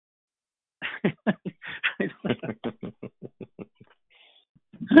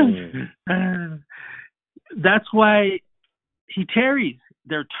 That's why he tarries.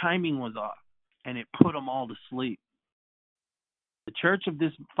 Their timing was off, and it put them all to sleep. The church of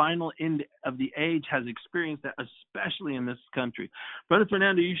this final end of the age has experienced that, especially in this country. Brother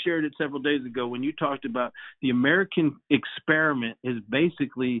Fernando, you shared it several days ago when you talked about the American experiment is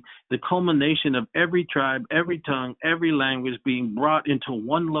basically the culmination of every tribe, every tongue, every language being brought into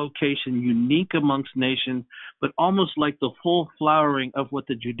one location, unique amongst nations, but almost like the full flowering of what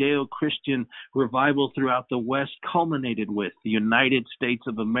the Judeo-Christian revival throughout the West culminated with, the United States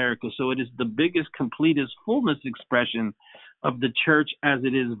of America. So it is the biggest, completest, fullness expression of the church as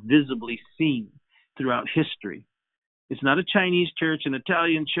it is visibly seen throughout history. It's not a Chinese church, an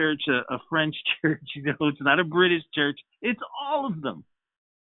Italian church, a French church. It's not a British church. It's all of them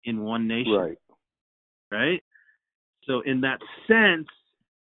in one nation. Right? So in that sense,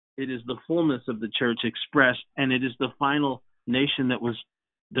 it is the fullness of the church expressed, and it is the final nation that was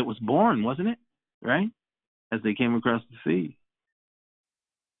born, wasn't it? Right? As they came across the sea.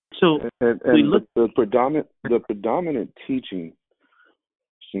 So the predominant teaching,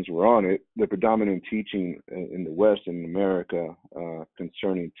 since we're on it, the predominant teaching in the West and in America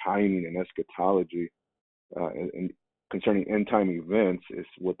concerning timing and eschatology and concerning end time events is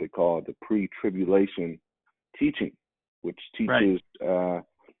what they call the pre-tribulation teaching, which teaches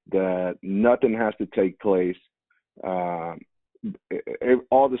that nothing has to take place. All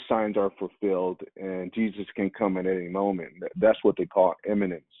the signs are fulfilled, and Jesus can come at any moment. That's what they call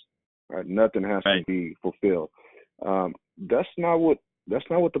imminence. Right? Nothing has to be fulfilled. That's not what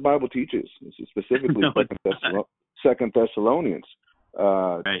the Bible teaches. Specifically, Second Thessalonians,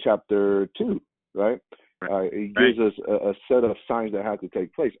 chapter 2. Right? It gives us a set of signs that have to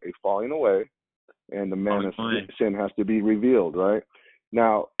take place: a falling away, and the man of sin has to be revealed. Right?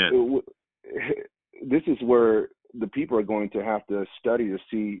 Now, this is where the people are going to have to study to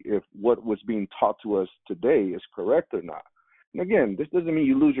see if what was being taught to us today is correct or not. And again, this doesn't mean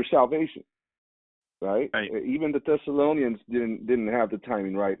you lose your salvation, right? Even the Thessalonians didn't have the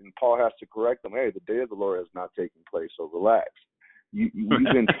timing right, and Paul has to correct them. Hey, the day of the Lord has not taken place, so relax. You've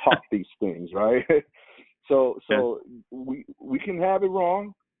been taught these things, right? So we can have it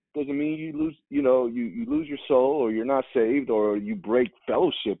wrong. Doesn't mean you lose, you lose your soul, or you're not saved, or you break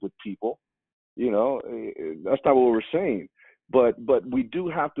fellowship with people. That's not what we're saying. But we do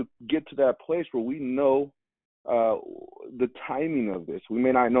have to get to that place where we know the timing of this. We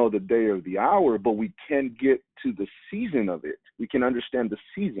may not know the day or the hour, but we can get to the season of it. We can understand the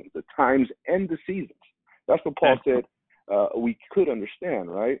seasons, the times and the seasons. That's what Paul said we could understand,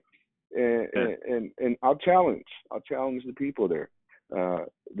 right? And I'll challenge the people there.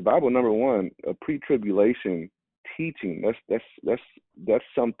 The Bible, number one, a pre-tribulation teaching. That's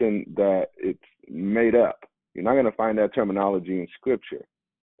something that it's made up. You're not going to find that terminology in Scripture,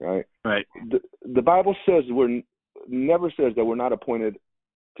 right? Right. The Bible never says that we're not appointed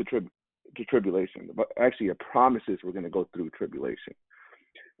to tribulation. Actually, it promises we're going to go through tribulation.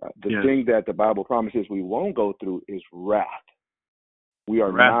 The thing that the Bible promises we won't go through is wrath. We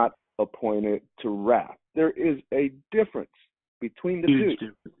are not appointed to wrath. There is a difference between the two.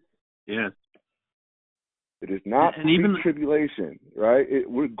 Yes. It is not tribulation, right?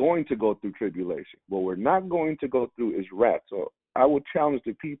 We're going to go through tribulation. What we're not going to go through is wrath. So I would challenge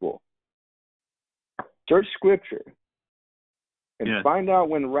the people, search Scripture and find out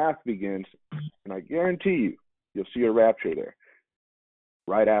when wrath begins, and I guarantee you'll see a rapture there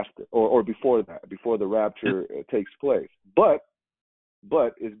right after or before that, before the rapture takes place. But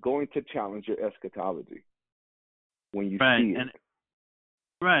it's going to challenge your eschatology when you see it.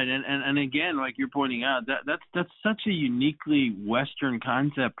 Right, and again, like you're pointing out, that's such a uniquely Western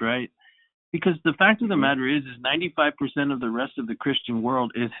concept, right? Because the fact of the matter is 95% of the rest of the Christian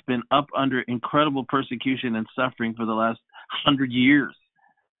world has been up under incredible persecution and suffering for the last 100 years.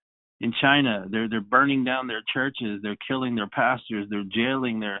 In China, they're burning down their churches, they're killing their pastors, they're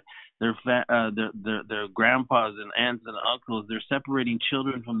jailing their grandpas and aunts and uncles, they're separating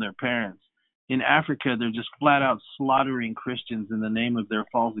children from their parents. In Africa, they're just flat out slaughtering Christians in the name of their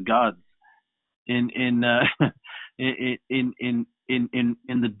false gods. In the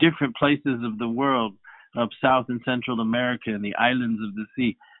different places of the world, of South and Central America and the islands of the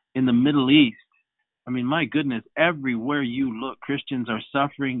sea, in the Middle East, I mean, my goodness, everywhere you look, Christians are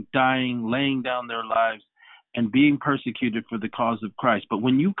suffering, dying, laying down their lives, and being persecuted for the cause of Christ. But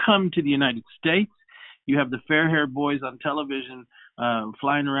when you come to the United States, you have the fair-haired boys on television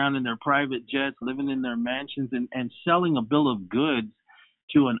flying around in their private jets, living in their mansions, and selling a bill of goods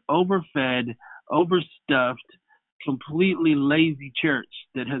to an overfed, overstuffed, completely lazy church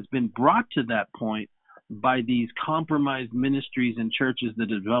that has been brought to that point by these compromised ministries and churches that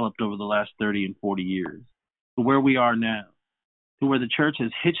have developed over the last 30 and 40 years to where we are now, to where the church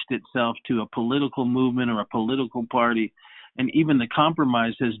has hitched itself to a political movement or a political party. And even the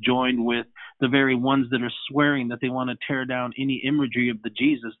compromise has joined with the very ones that are swearing that they want to tear down any imagery of the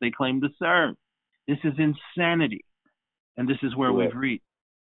Jesus they claim to serve. This is insanity. And this is where we've reached.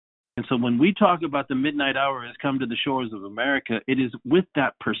 And so when we talk about the midnight hour has come to the shores of America, it is with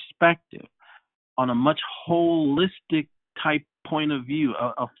that perspective on a much holistic type point of view,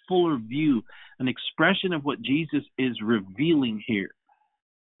 a fuller view, an expression of what Jesus is revealing here.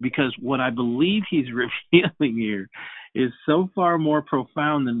 Because what I believe he's revealing here is so far more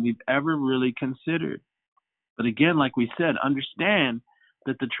profound than we've ever really considered. But again, like we said, understand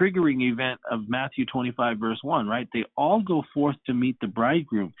that the triggering event of Matthew 25, verse 1, right? They all go forth to meet the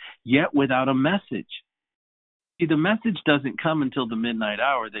bridegroom, yet without a message. See, the message doesn't come until the midnight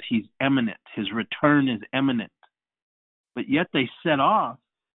hour that he's imminent. His return is imminent. But yet they set off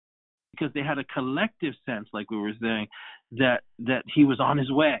because they had a collective sense, like we were saying, that he was on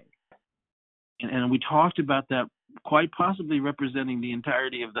his way. And we talked about that quite possibly representing the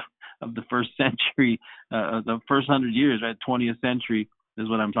entirety of the first century, the first 100 years, right? 20th century is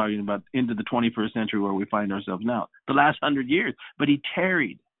what I'm talking about, into the 21st century where we find ourselves now. The last 100 years. But he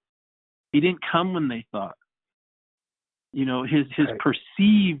tarried. He didn't come when they thought. You know, his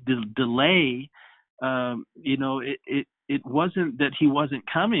perceived delay, it wasn't that he wasn't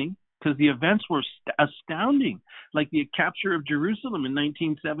coming, because the events were astounding, like the capture of Jerusalem in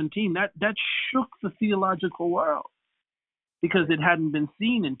 1917. That shook the theological world because it hadn't been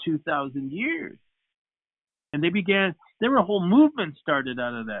seen in 2,000 years. And there were a whole movement started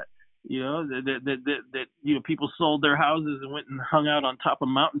out of that. You know, that people sold their houses and went and hung out on top of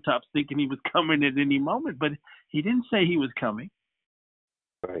mountaintops thinking he was coming at any moment. But he didn't say he was coming.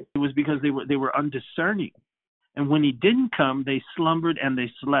 Right. It was because they were undiscerning. And when he didn't come, they slumbered and they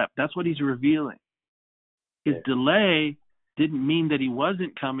slept. That's what he's revealing. His delay didn't mean that he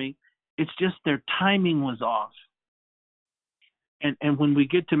wasn't coming. It's just their timing was off. And when we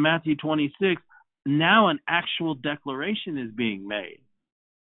get to Matthew 26, now an actual declaration is being made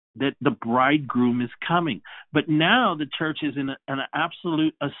that the bridegroom is coming. But now the church is in an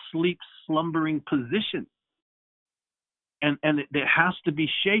absolute asleep, slumbering position. And it has to be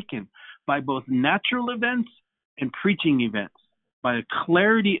shaken by both natural events and preaching events, by a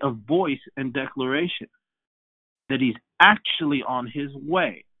clarity of voice and declaration that he's actually on his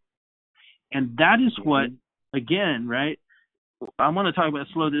way. And that is what, again, right? I want to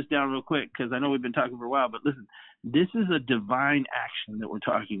slow this down real quick because I know we've been talking for a while, but listen, this is a divine action that we're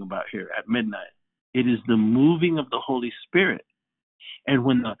talking about here at midnight. It is the moving of the Holy Spirit. And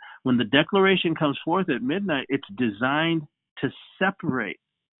when the declaration comes forth at midnight, it's designed to separate,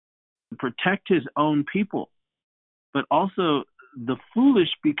 to protect his own people. But also the foolish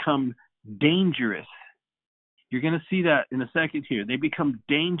become dangerous. You're going to see that in a second here. They become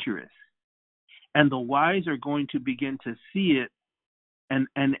dangerous. And the wise are going to begin to see it, and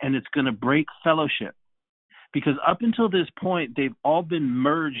it's going to break fellowship. Because up until this point, they've all been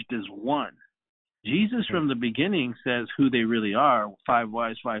merged as one. Jesus from the beginning says who they really are, 5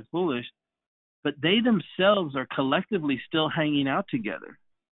 wise, 5 foolish, but they themselves are collectively still hanging out together.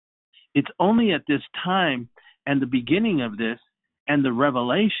 It's only at this time and the beginning of this and the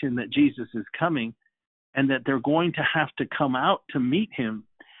revelation that Jesus is coming and that they're going to have to come out to meet him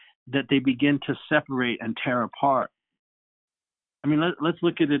that they begin to separate and tear apart. I mean, let's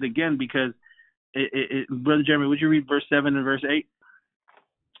look at it again because, Brother Jeremy, would you read verse 7 and verse 8?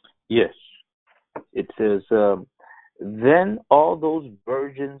 Yes. It says, then all those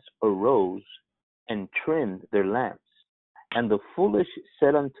virgins arose and trimmed their lamps. And the foolish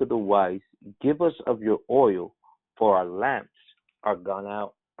said unto the wise, give us of your oil, for our lamps are gone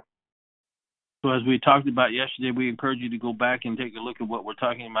out. So as we talked about yesterday, we encourage you to go back and take a look at what we're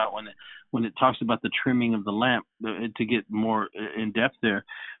talking about when it talks about the trimming of the lamp to get more in depth there.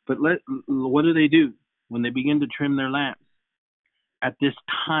 But what do when they begin to trim their lamps? At this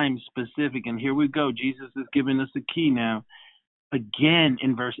time specific, and here we go, Jesus is giving us a key now. Again,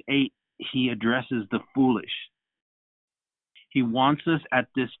 in verse 8, he addresses the foolish. He wants us at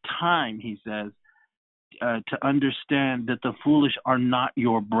this time, he says, to understand that the foolish are not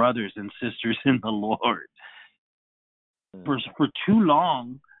your brothers and sisters in the Lord. For too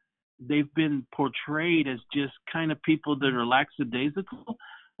long, they've been portrayed as just kind of people that are lackadaisical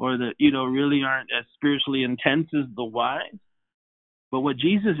or that, really aren't as spiritually intense as the wise. But what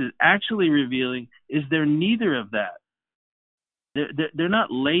Jesus is actually revealing is they're neither of that. They're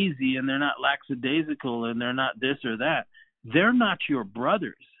not lazy, and they're not lackadaisical, and they're not this or that. They're not your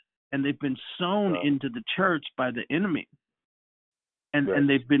brothers, and they've been sown into the church by the enemy, and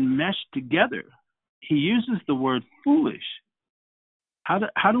they've been meshed together. He uses the word foolish.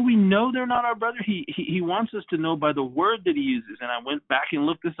 How do we know they're not our brother? He wants us to know by the word that he uses. And I went back and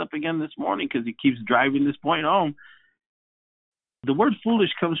looked this up again this morning because he keeps driving this point home. The word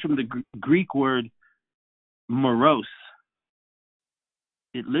foolish comes from the Greek word moros.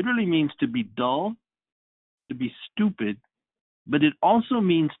 It literally means to be dull, to be stupid, but it also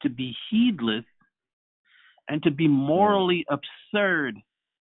means to be heedless and to be morally absurd.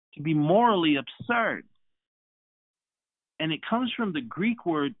 To be morally absurd. And it comes from the Greek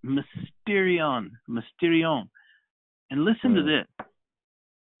word mysterion. And listen to this,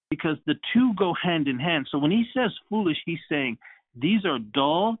 because the two go hand in hand. So when he says foolish, he's saying these are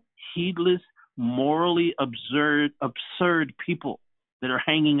dull, heedless, morally absurd people that are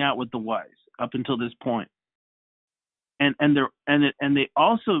hanging out with the wise up until this point. And it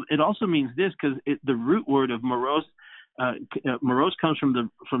also means this, because the root word of moros comes from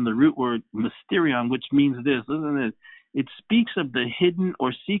the root word mysterion, which means this. Listen to this. It speaks of the hidden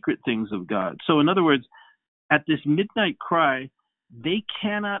or secret things of God. So in other words, at this midnight cry, they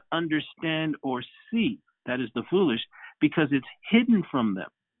cannot understand or see, that is the foolish, because it's hidden from them.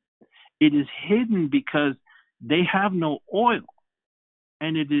 It is hidden because they have no oil,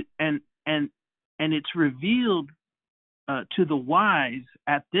 and it's revealed to the wise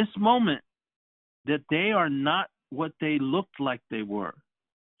at this moment that they are not what they looked like they were.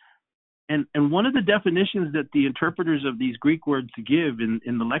 And one of the definitions that the interpreters of these Greek words give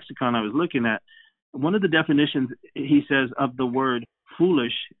in the lexicon I was looking at, one of the definitions he says of the word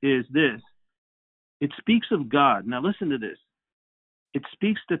foolish is this. It speaks of God. Now listen to this. It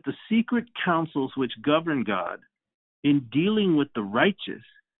speaks that the secret counsels which govern God in dealing with the righteous,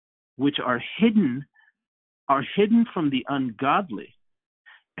 which are hidden from the ungodly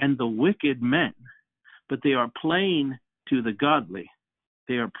and the wicked men, but they are plain to the godly.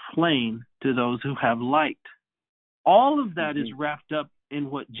 They are plain to those who have light. All of that is wrapped up in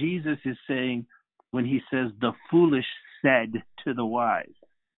what Jesus is saying when he says the foolish said to the wise.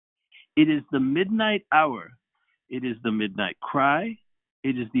 It is the midnight hour. It is the midnight cry.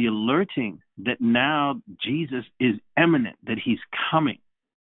 It is the alerting that now Jesus is imminent, that he's coming.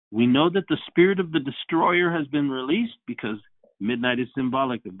 We know that the spirit of the destroyer has been released because midnight is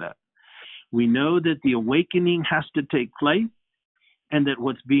symbolic of that. We know that the awakening has to take place, and that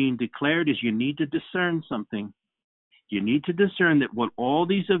what's being declared is you need to discern something. You need to discern that what all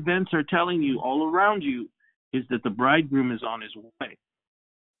these events are telling you all around you is that the bridegroom is on his way.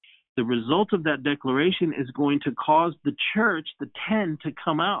 The result of that declaration is going to cause the church, the 10, to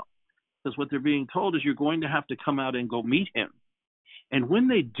come out. Because what they're being told is you're going to have to come out and go meet him. And when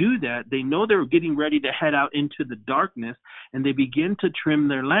they do that, they know they're getting ready to head out into the darkness, and they begin to trim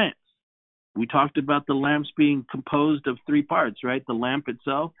their lamps. We talked about the lamps being composed of 3 parts, right? The lamp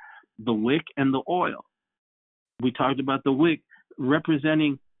itself, the wick, and the oil. We talked about the wick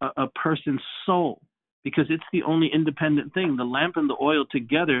representing a person's soul, because it's the only independent thing. The lamp and the oil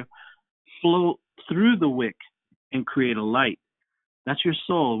together flow through the wick and create a light. That's your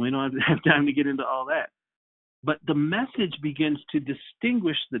soul. We don't have time to get into all that. But the message begins to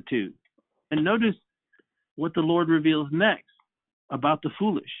distinguish the two. And notice what the Lord reveals next about the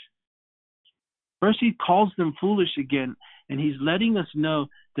foolish. First, he calls them foolish again, and he's letting us know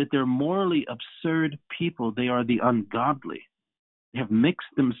that they're morally absurd people. They are the ungodly. They have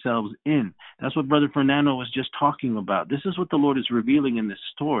mixed themselves in. That's what Brother Fernando was just talking about. This is what the Lord is revealing in this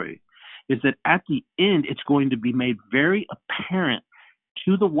story, is that at the end, it's going to be made very apparent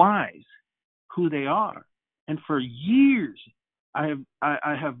to the wise who they are. And for years, I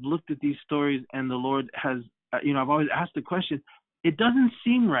have looked at these stories, and the Lord has, I've always asked the question, it doesn't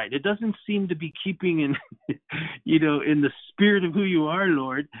seem right. It doesn't seem to be keeping in, in the spirit of who you are,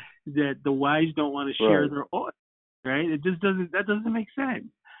 Lord, that the wise don't want to share their oil, right? That doesn't make sense,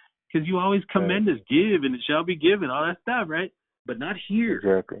 because you always commend us, give and it shall be given, all that stuff, right? But not here.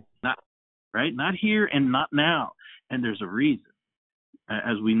 Exactly. Not here and not now. And there's a reason,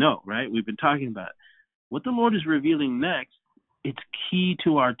 as we know, right? We've been talking about it. What the Lord is revealing next, it's key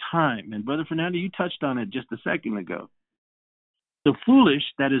to our time. And Brother Fernando, you touched on it just a second ago. The foolish,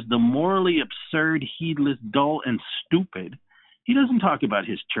 that is the morally absurd, heedless, dull, and stupid, he doesn't talk about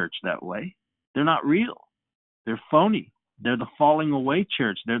his church that way. They're not real. They're phony. They're the falling away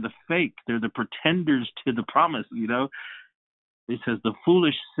church. They're the fake. They're the pretenders to the promise, It says the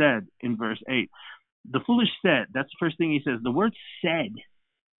foolish said in verse 8. the foolish said, that's the first thing he says. The word said,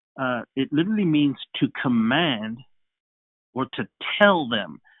 it literally means to command or to tell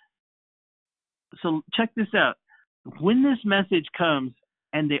them. So check this out. When this message comes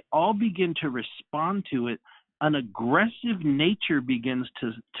and they all begin to respond to it, an aggressive nature begins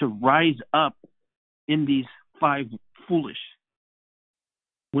to rise up in these five foolish.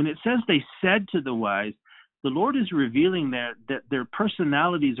 When it says they said to the wise, the Lord is revealing that their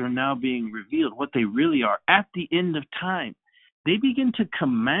personalities are now being revealed, what they really are at the end of time. They begin to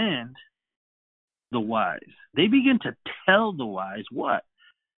command the wise. They begin to tell the wise what?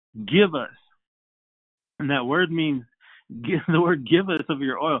 Give us. And that word means, the word give us of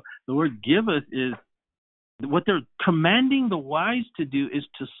your oil. The word give us is, what they're commanding the wise to do is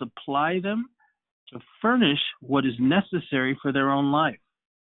to supply them, to furnish what is necessary for their own life.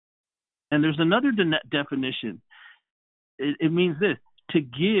 And there's another definition. It means this: to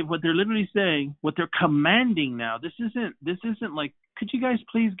give. What they're literally saying, what they're commanding now. This isn't like, could you guys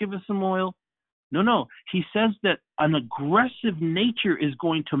please give us some oil? No. He says that an aggressive nature is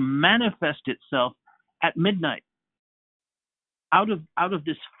going to manifest itself at midnight. Out of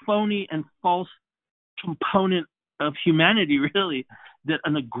this phony and false component of humanity, really, that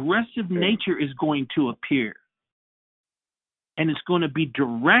an aggressive nature is going to appear. And it's going to be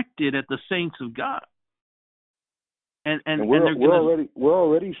directed at the saints of God. And we're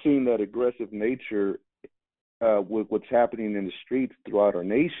already seeing that aggressive nature with what's happening in the streets throughout our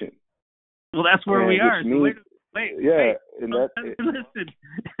nation. Well, that's where we are. So wait. And listen.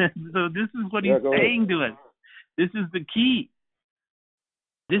 So this is what he's saying to us. This is the key.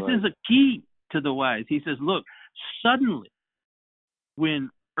 This is a key to the wise. He says, look, suddenly, when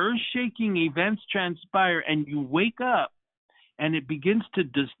earth-shaking events transpire and you wake up and it begins to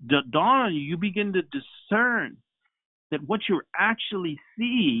dawn on you, you begin to discern that what you're actually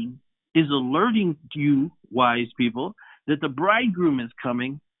seeing is alerting you, wise people, that the bridegroom is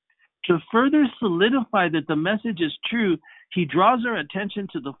coming. To further solidify that the message is true, he draws our attention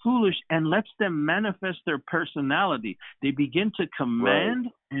to the foolish and lets them manifest their personality. They begin to command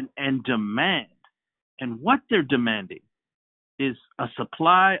and demand. And what they're demanding is a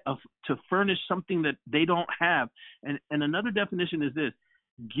supply to furnish something that they don't have. And another definition is this: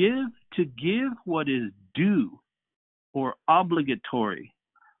 to give what is due or obligatory.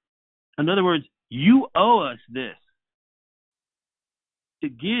 In other words, you owe us this. To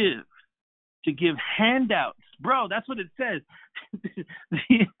give handouts. Bro, that's what it says.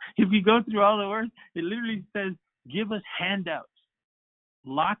 If you go through all the words, it literally says, give us handouts.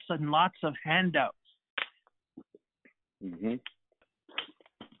 Lots and lots of handouts. Mm-hmm.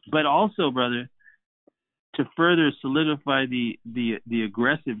 But also, brother, to further solidify the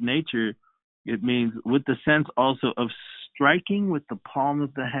aggressive nature, it means with the sense also of striking with the palm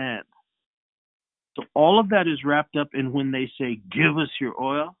of the hand. So all of that is wrapped up in when they say, give us your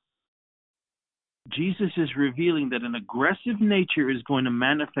oil. Jesus is revealing that an aggressive nature is going to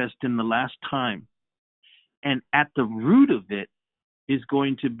manifest in the last time. And at the root of it is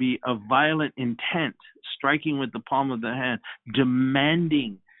going to be a violent intent, striking with the palm of the hand,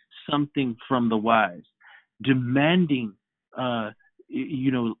 demanding something from the wise, demanding, with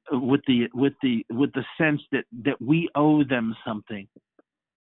the sense that we owe them something.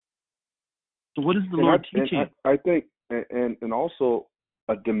 So what is the Lord teaching? I think, and also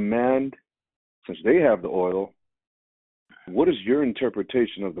a demand. Since they have the oil, what is your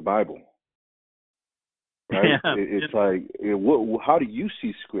interpretation of the Bible? Right? Yeah. It's like, how do you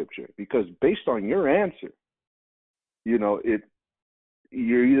see Scripture? Because based on your answer, you're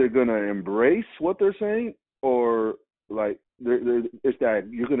either going to embrace what they're saying, or like it's that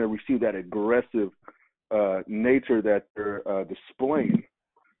you're going to receive that aggressive nature that they're displaying,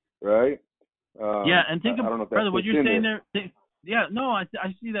 right? And think about, brother, what you're saying there. I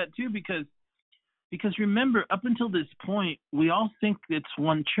see that too, because remember, up until this point, we all think it's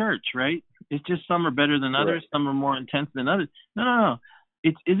one church, right? It's just some are better than others, some are more intense than others. No.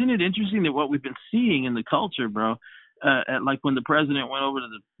 Isn't it interesting that what we've been seeing in the culture, bro, like when the president went over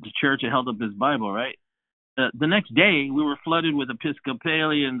to the church and held up his Bible, right? The next day, we were flooded with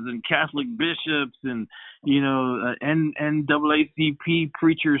Episcopalians and Catholic bishops and, NAACP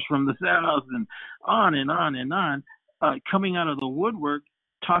preachers from the South and on and on and on, coming out of the woodwork,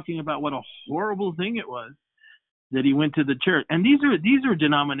 talking about what a horrible thing it was that he went to the church. And these are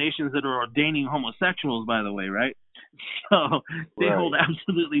denominations that are ordaining homosexuals, by the way, right? So they hold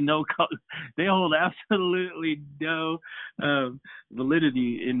absolutely no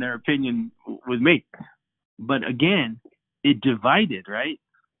validity in their opinion with me. But again, it divided, right?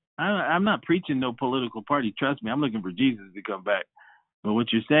 I'm not preaching no political party. Trust me, I'm looking for Jesus to come back. But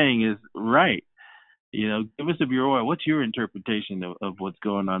what you're saying is right. Give us of your oil. What's your interpretation of what's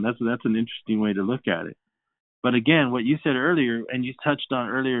going on? That's an interesting way to look at it. But again, what you said earlier, and you touched on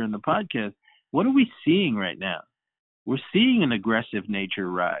earlier in the podcast, what are we seeing right now? We're seeing an aggressive nature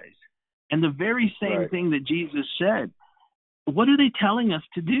rise. And the very same thing that Jesus said, what are they telling us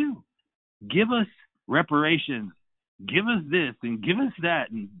to do? Give us reparations, give us this and give us that,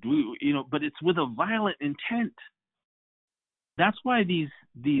 and but it's with a violent intent. That's why these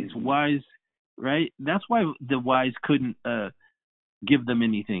wise, right? That's why the wise couldn't give them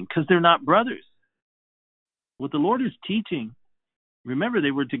anything, because they're not brothers. What the Lord is teaching, remember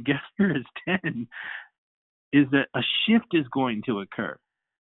they were together as 10, is that a shift is going to occur.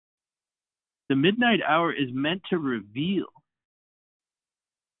 The midnight hour is meant to reveal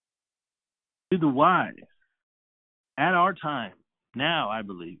to the wise at our time, now I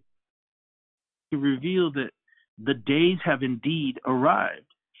believe, to reveal that the days have indeed arrived.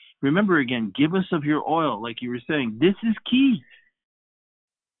 Remember again, give us of your oil, like you were saying. This is key.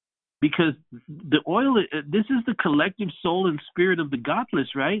 Because the oil, this is the collective soul and spirit of the godless,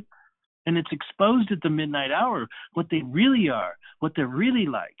 right? And it's exposed at the midnight hour, what they really are, what they're really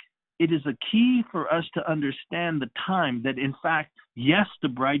like. It is a key for us to understand the time that, in fact, yes, the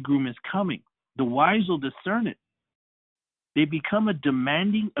bridegroom is coming. The wise will discern it. They become a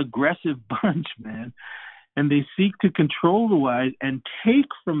demanding, aggressive bunch, man. And they seek to control the wise and take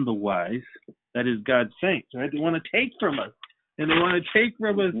from the wise, that is God's saints, right? They want to take from us. And they want to take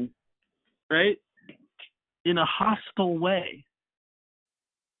from us, right, in a hostile way.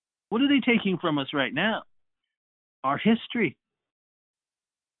 What are they taking from us right now? Our history.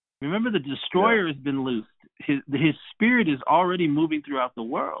 Remember, the destroyer has been loosed. His spirit is already moving throughout the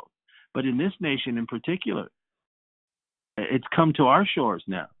world. But in this nation in particular, it's come to our shores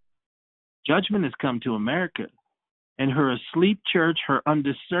now. Judgment has come to America. And her asleep church, her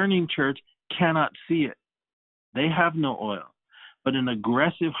undiscerning church, cannot see it. They have no oil. But an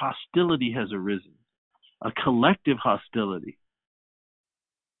aggressive hostility has arisen, a collective hostility.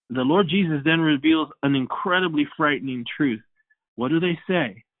 The Lord Jesus then reveals an incredibly frightening truth. What do they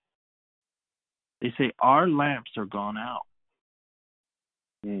say? They say, our lamps are gone out.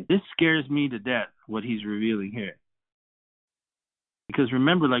 This scares me to death, what he's revealing here. Because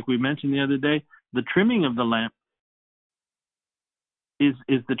remember, like we mentioned the other day, the trimming of the lamp is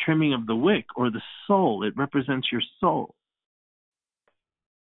the trimming of the wick, or the soul. It represents your soul.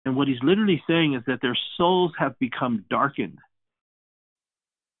 And what he's literally saying is that their souls have become darkened.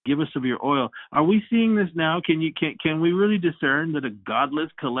 Give us of your oil. Are we seeing this now? Can we really discern that a godless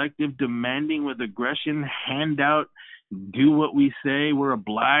collective demanding with aggression, handout, do what we say, we're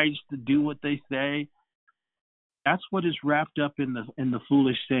obliged to do what they say? That's what is wrapped up in the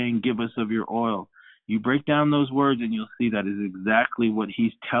foolish saying, give us of your oil. You break down those words and you'll see that is exactly what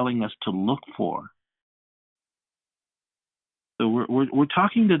he's telling us to look for. So we're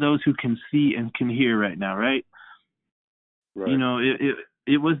talking to those who can see and can hear right now, right?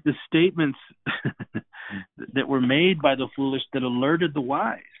 It was the statements that were made by the foolish that alerted the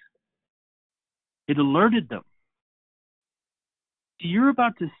wise. It alerted them. You're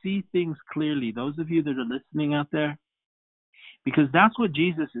about to see things clearly, those of you that are listening out there, because that's what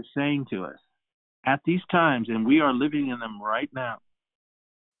Jesus is saying to us at these times, and we are living in them right now.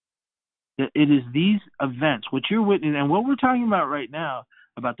 It is these events, what you're witnessing, and what we're talking about right now,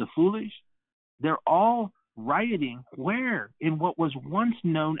 about the foolish, they're all rioting where? In what was once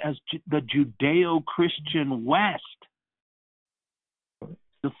known as the Judeo-Christian West.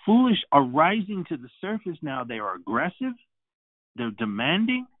 The foolish are rising to the surface now. They are aggressive, they're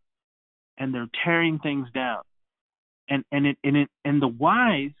demanding, and they're tearing things down. And the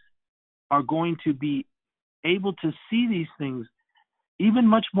wise are going to be able to see these things even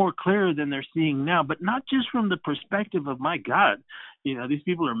much more clearer than they're seeing now, but not just from the perspective of, my God, these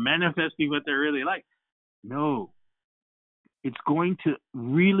people are manifesting what they're really like. No, it's going to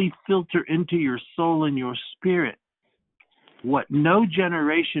really filter into your soul and your spirit what no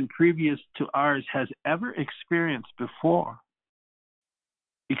generation previous to ours has ever experienced before.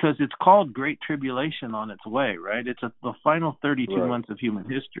 Because it's called Great Tribulation on its way, right? It's the final 32 months of human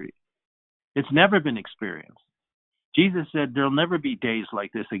history. It's never been experienced. Jesus said there'll never be days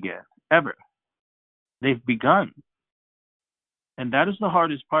like this again, ever. They've begun. And that is the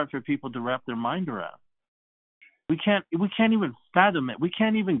hardest part for people to wrap their mind around. We can't even fathom it. We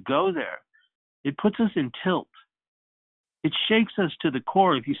can't even go there. It puts us in tilt. It shakes us to the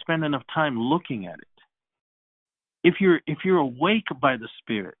core if you spend enough time looking at it. If you're awake by the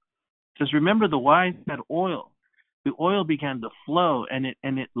Spirit, because remember, the wise had oil. The oil began to flow, and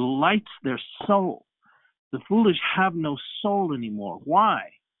it lights their soul. The foolish have no soul anymore.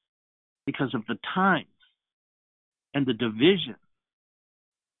 Why? because of the time and the division.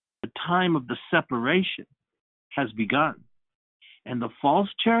 The time of the separation has begun. And the false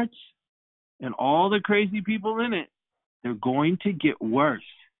church and all the crazy people in it, they're going to get worse.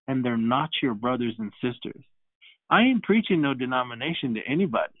 And they're not your brothers and sisters. I ain't preaching no denomination to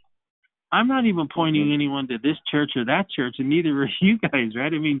anybody. I'm not even pointing anyone to this church or that church, and neither are you guys,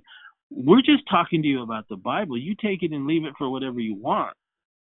 right? I mean, we're just talking to you about the Bible. You take it and leave it for whatever you want.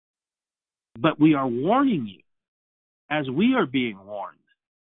 But we are warning you as we are being warned.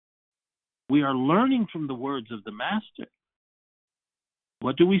 We are learning from the words of the Master.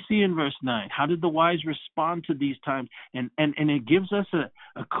 What do we see in verse 9? How did the wise respond to these times? And it gives us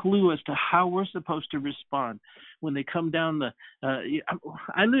a clue as to how we're supposed to respond when they come down the...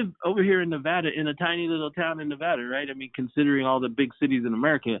 I live over here in Nevada, in a tiny little town in Nevada, right? I mean, considering all the big cities in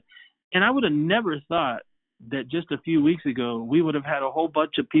America. And I would have never thought that just a few weeks ago, we would have had a whole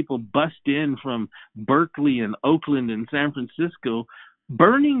bunch of people bust in from Berkeley and Oakland and San Francisco,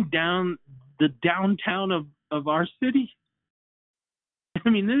 burning down the downtown of our city. I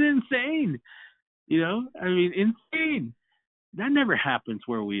mean, it's insane. Insane. That never happens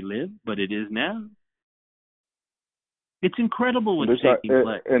where we live, but it is now. It's incredible what's taking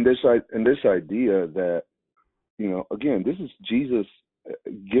place. And this idea that, again, this is Jesus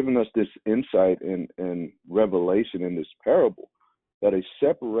giving us this insight and revelation in this parable that a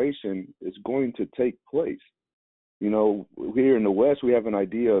separation is going to take place. Here in the West, we have an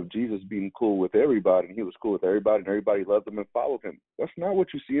idea of Jesus being cool with everybody, and he was cool with everybody, and everybody loved him and followed him. That's not what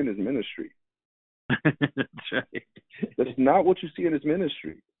you see in his ministry. That's right. That's not what you see in his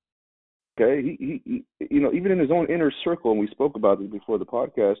ministry. Okay, he even in his own inner circle, and we spoke about this before the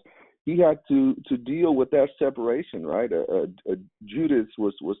podcast, he had to deal with that separation, right? Judas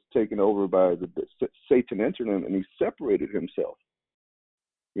was taken over by Satan entered him, and he separated himself.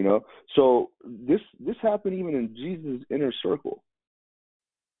 So this happened even in Jesus' inner circle.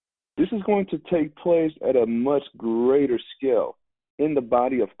 This is going to take place at a much greater scale in the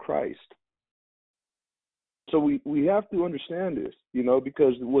body of Christ. So we have to understand this,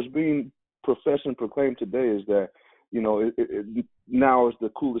 because what's being professed and proclaimed today is that, now is the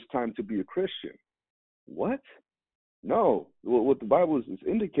coolest time to be a Christian. What? No. What the Bible is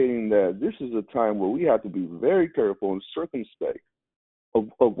indicating that this is a time where we have to be very careful and circumspect of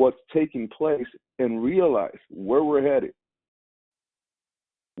what's taking place and realize where we're headed.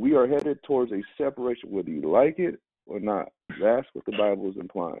 We are headed towards a separation, whether you like it or not. That's what the Bible is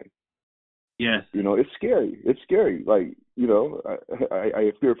implying. Yes. It's scary. It's scary. Like,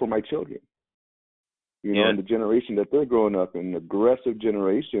 I fear for my children. And the generation that they're growing up in, aggressive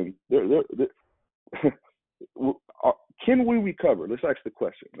generation, they're can we recover? Let's ask the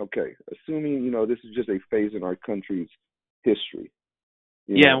question. Okay, assuming, this is just a phase in our country's history.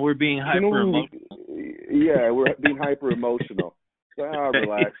 We're being hyper emotional. We're being hyper emotional.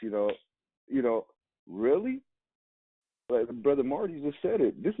 Relax, really? But Brother Marty just said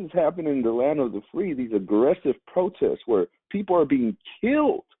it. This is happening in the land of the free, these aggressive protests where people are being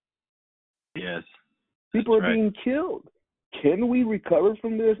killed. Yes. People are being killed. Can we recover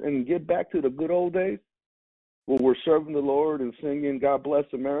from this and get back to the good old days where we're serving the Lord and singing God Bless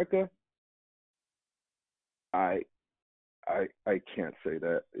America? I can't say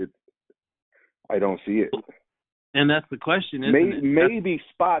that. I don't see it. And that's the question, isn't it? Maybe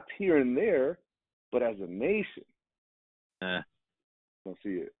spots here and there, but as a nation, I don't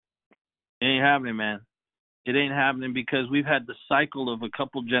see it. It ain't happening, man. It ain't happening because we've had the cycle of a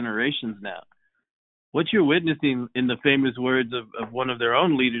couple generations now. What you're witnessing, in the famous words of one of their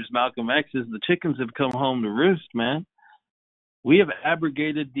own leaders, Malcolm X, is the chickens have come home to roost, man. We have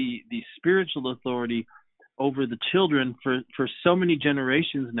abrogated the spiritual authority over the children for so many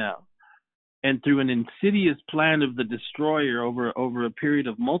generations now. And through an insidious plan of the destroyer over a period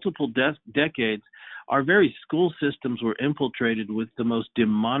of multiple decades, our very school systems were infiltrated with the most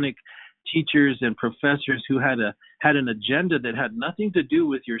demonic teachers and professors who had an agenda that had nothing to do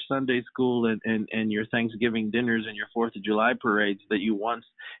with your Sunday school and your Thanksgiving dinners and your 4th of July parades that you once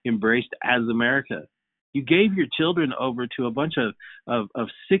embraced as America. You gave your children over to a bunch of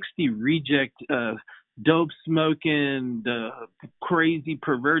 60 reject, dope smoking, crazy,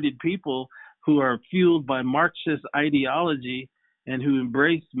 perverted people who are fueled by Marxist ideology and who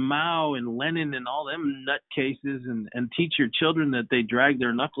embrace Mao and Lenin and all them nutcases and teach your children that they drag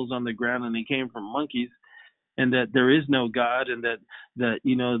their knuckles on the ground and they came from monkeys and that there is no God and that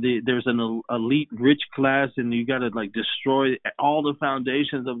there's an elite rich class and you got to destroy all the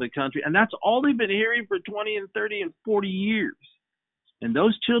foundations of the country. And that's all they've been hearing for 20 and 30 and 40 years. And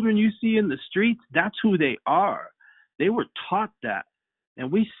those children you see in the streets, that's who they are. They were taught that.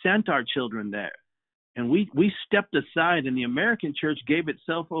 and we sent our children there. And we stepped aside, and the American church gave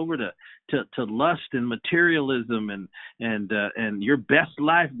itself over to lust and materialism and your best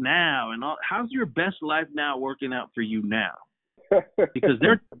life now and all. How's your best life now working out for you now? Because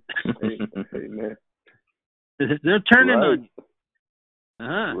they're Amen. they're turning right. on you.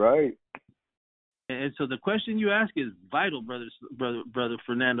 Uh-huh. Right. And so the question you ask is vital, brother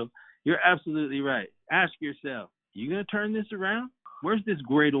Fernando. You're absolutely right. Ask yourself, you going to turn this around? Where's this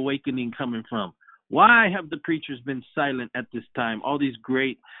great awakening coming from? Why have the preachers been silent at this time? All these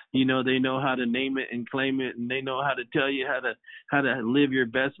great, they know how to name it and claim it, and they know how to tell you how to live your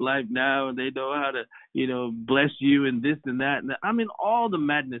best life now, and they know how to, bless you and this and that. And I mean, all the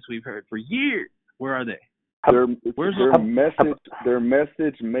madness we've heard for years. Where are they? Their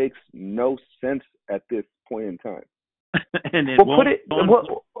message makes no sense at this point in time. And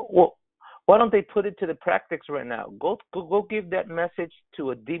why don't they put it to the practice right now? Go give that message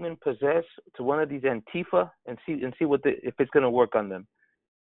to a demon possessed, to one of these Antifa, and see what if it's going to work on them.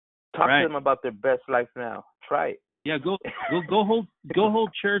 Talk to them about their best life now. Try it. Yeah, go hold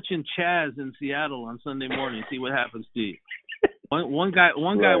church in Chaz in Seattle on Sunday morning. See what happens to you. One guy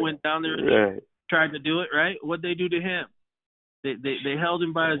went down there and tried to do it. Right? What'd they do to him? They held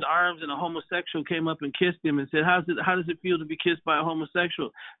him by his arms, and a homosexual came up and kissed him and said, "How does it feel to be kissed by a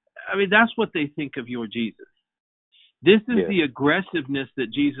homosexual?" I mean, that's what they think of your Jesus. This is the aggressiveness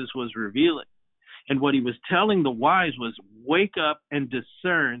that Jesus was revealing. And what he was telling the wise was, wake up and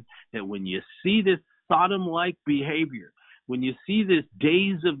discern that when you see this Sodom-like behavior, when you see this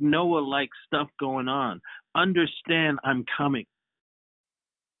days of Noah-like stuff going on, understand I'm coming.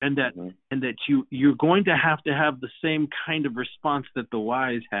 And that you're going to have the same kind of response that the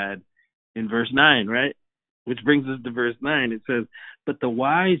wise had in verse 9, right? Which brings us to verse 9. It says, but the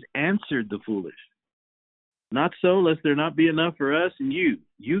wise answered the foolish. Not so, lest there not be enough for us and you.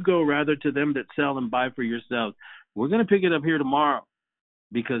 You go rather to them that sell and buy for yourselves. We're going to pick it up here tomorrow,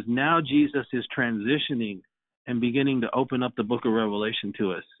 because now Jesus is transitioning and beginning to open up the book of Revelation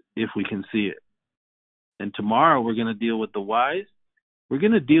to us, if we can see it. And tomorrow we're going to deal with the wise. We're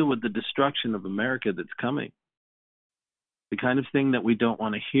going to deal with the destruction of America that's coming. The kind of thing that we don't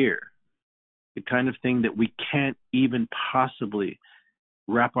want to hear. The kind of thing that we can't even possibly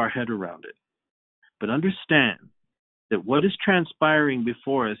wrap our head around it. But understand that what is transpiring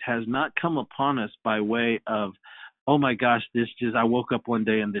before us has not come upon us by way of, oh my gosh, I woke up one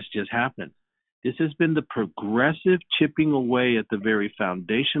day and this just happened. This has been the progressive chipping away at the very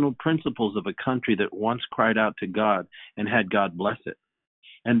foundational principles of a country that once cried out to God and had God bless it,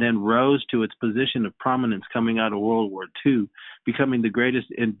 and then rose to its position of prominence coming out of World War II, becoming the greatest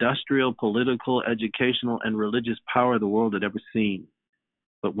industrial, political, educational, and religious power the world had ever seen.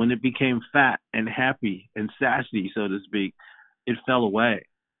 But when it became fat and happy and sassy, so to speak, it fell away.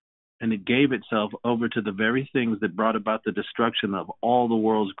 And it gave itself over to the very things that brought about the destruction of all the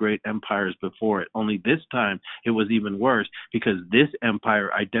world's great empires before it. Only this time it was even worse, because this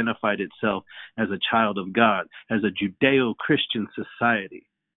empire identified itself as a child of God, as a Judeo-Christian society.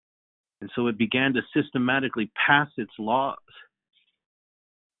 And so it began to systematically pass its laws.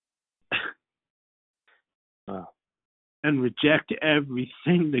 And reject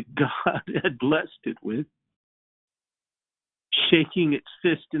everything that God had blessed it with, shaking its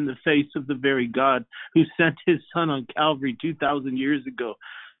fist in the face of the very God who sent his son on Calvary 2,000 years ago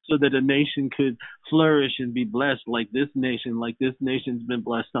so that a nation could flourish and be blessed like this nation's been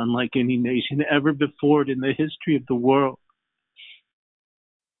blessed unlike any nation ever before in the history of the world.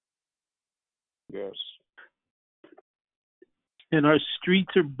 Yes. And our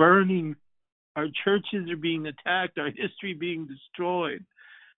streets are burning. Our churches are being attacked, our history being destroyed.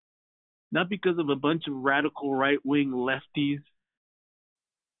 Not because of a bunch of radical right-wing lefties,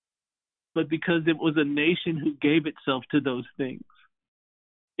 but because it was a nation who gave itself to those things.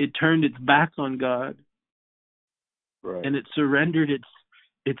 It turned its back on God. Right. And it surrendered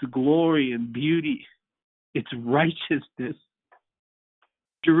its glory and beauty, its righteousness.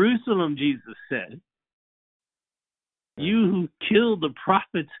 Jerusalem, Jesus said, you who killed the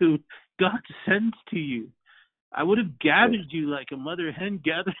prophets who God sends to you. I would have gathered you like a mother hen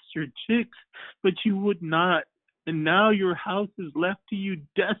gathers her chicks, but you would not. And now your house is left to you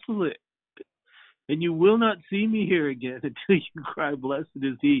desolate. And you will not see me here again until you cry, blessed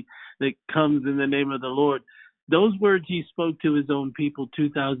is he that comes in the name of the Lord. Those words he spoke to his own people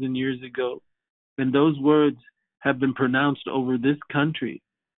 2,000 years ago. And those words have been pronounced over this country.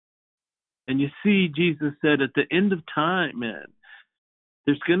 And you see, Jesus said at the end of time, man,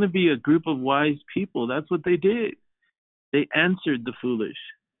 there's going to be a group of wise people. That's what they did. They answered the foolish.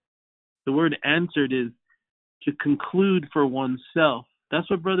 The word answered is to conclude for oneself That's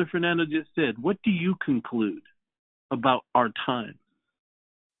what Brother Fernando just said. What do you conclude about our time?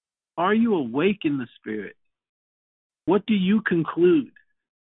 Are you awake in the Spirit? What do you conclude?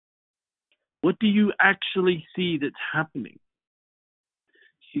 What do you actually see that's happening?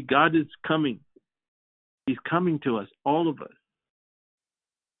 See, God is coming. He's coming to us, all of us.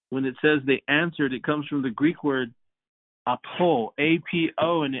 When it says they answered, it comes from the Greek word apo,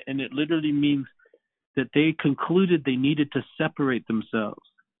 A-P-O, and it literally means that they concluded they needed to separate themselves.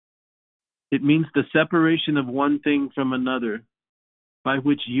 It means the separation of one thing from another, by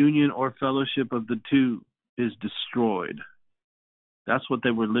which union or fellowship of the two is destroyed. That's what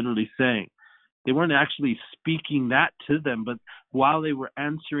they were literally saying. They weren't actually speaking that to them, but while they were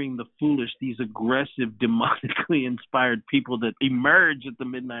answering the foolish, these aggressive, demonically inspired people that emerge at the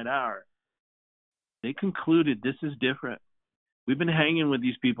midnight hour, they concluded this is different. We've been hanging with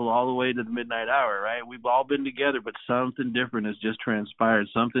these people all the way to the midnight hour, right? We've all been together, but something different has just transpired.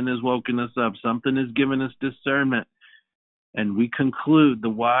 Something has woken us up. Something has given us discernment. And we conclude, the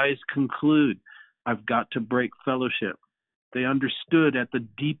wise conclude, I've got to break fellowship. They understood at the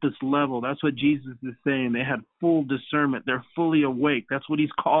deepest level. That's what Jesus is saying. They had full discernment. They're fully awake. That's what he's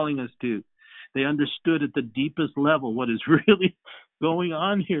calling us to. They understood at the deepest level what is really going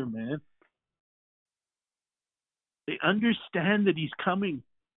on here, man. They understand that he's coming.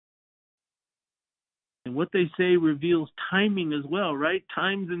 And what they say reveals timing as well, right?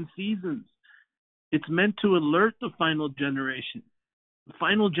 Times and seasons. It's meant to alert the final generation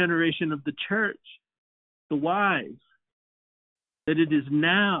of the church, the wise, that it is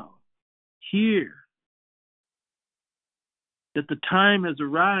now, here, that the time has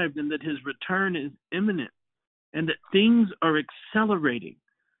arrived and that his return is imminent and that things are accelerating.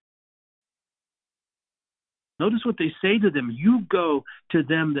 Notice what they say to them. You go to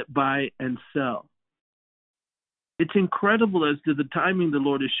them that buy and sell. It's incredible as to the timing the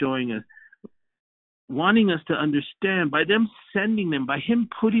Lord is showing us, wanting us to understand. By them sending them, by him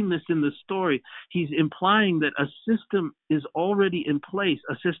putting this in the story, he's implying that a system is already in place,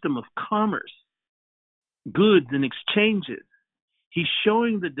 a system of commerce, goods and exchanges. He's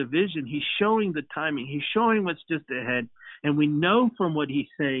showing the division. He's showing the timing. He's showing what's just ahead. And we know from what he's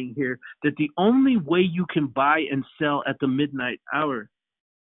saying here that the only way you can buy and sell at the midnight hour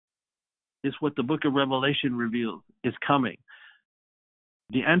is what the book of Revelation reveals is coming.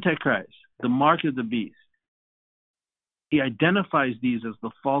 The Antichrist, the mark of the beast. He identifies these as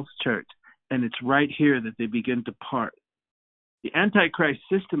the false church, and it's right here that they begin to part. The Antichrist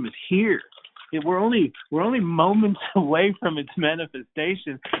system is here. We're only moments away from its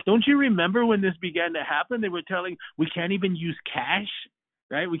manifestation. Don't you remember when this began to happen? They were telling we can't even use cash,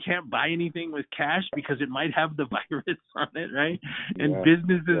 right? We can't buy anything with cash because it might have the virus on it, right? And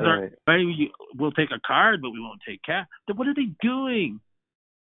businesses are right. We'll take a card, but we won't take cash. What are they doing?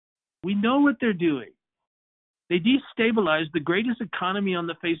 We know what they're doing. They destabilized the greatest economy on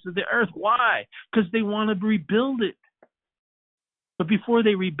the face of the earth. Why? Because they want to rebuild it. But before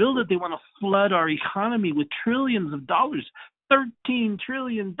they rebuild it, they want to flood our economy with trillions of dollars, $13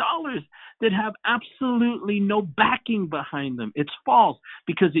 trillion that have absolutely no backing behind them. It's false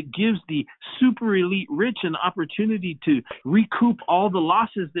because it gives the super elite rich an opportunity to recoup all the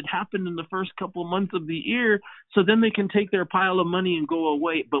losses that happened in the first couple months of the year, so then they can take their pile of money and go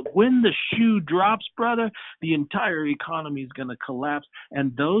away. But when the shoe drops, brother, the entire economy is going to collapse,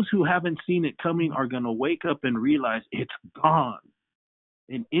 and those who haven't seen it coming are going to wake up and realize it's gone.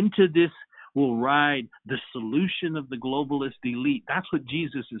 And into this will ride the solution of the globalist elite. That's what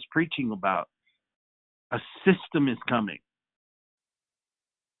Jesus is preaching about. A system is coming.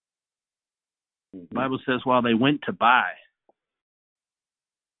 The Bible says while they went to buy,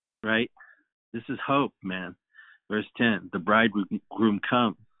 right? This is hope, man. Verse 10, the bridegroom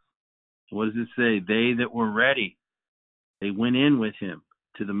comes. What does it say? They that were ready, they went in with him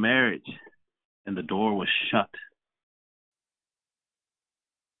to the marriage, and the door was shut.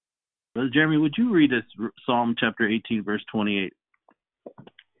 Brother Jeremy, would you read us Psalm chapter 18, verse 28?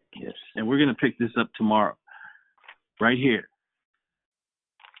 Yes. And we're going to pick this up tomorrow, right here.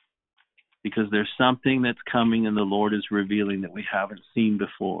 Because there's something that's coming and the Lord is revealing that we haven't seen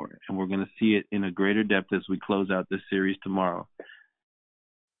before. And we're going to see it in a greater depth as we close out this series tomorrow.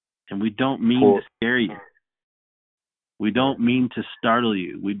 And we don't mean to scare you. We don't mean to startle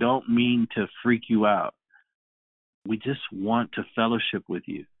you. We don't mean to freak you out. We just want to fellowship with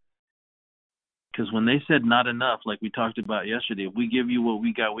you. Because when they said not enough, like we talked about yesterday, if we give you what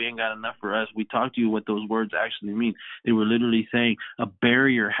we got, we ain't got enough for us. We talked to you what those words actually mean. They were literally saying a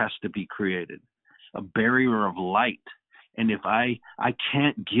barrier has to be created, a barrier of light. And if I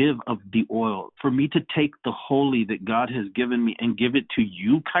can't give of the oil, for me to take the holy that God has given me and give it to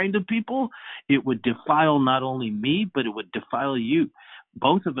you kind of people, it would defile not only me, but it would defile you.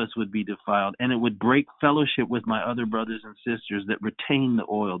 Both of us would be defiled, and it would break fellowship with my other brothers and sisters that retain the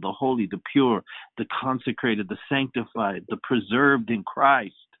oil, the holy, the pure, the consecrated, the sanctified, the preserved in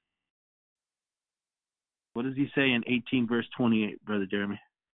Christ. What does he say in 18 verse 28, Brother Jeremy?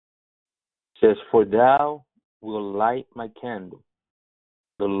 It says, for thou will light my candle.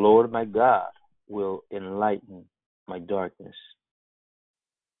 The Lord my God will enlighten my darkness.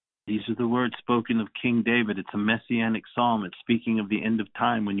 These are the words spoken of King David. It's a messianic psalm. It's speaking of the end of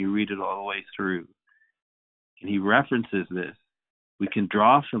time when you read it all the way through. And he references this. We can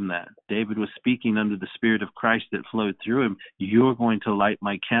draw from that. David was speaking under the Spirit of Christ that flowed through him. You're going to light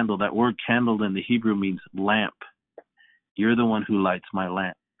my candle. That word candle in the Hebrew means lamp. You're the one who lights my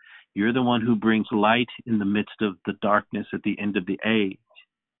lamp. You're the one who brings light in the midst of the darkness at the end of the age.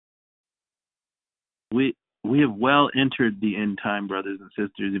 We have well entered the end time, brothers and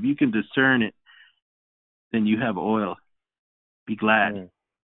sisters. If you can discern it, then you have oil. Be glad.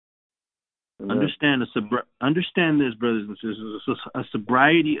 Understand this, brothers and sisters. A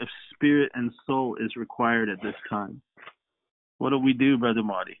sobriety of spirit and soul is required at this time. What do we do, Brother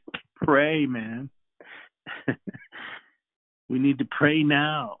Marty? Pray, man. We need to pray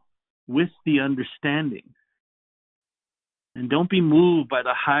now with the understanding. And don't be moved by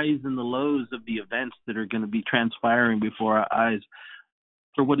the highs and the lows of the events that are going to be transpiring before our eyes.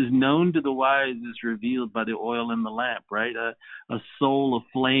 For what is known to the wise is revealed by the oil in the lamp, right? A soul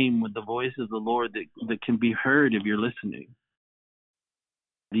aflame with the voice of the Lord that can be heard if you're listening.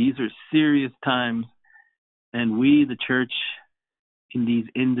 These are serious times, and we, the church, in these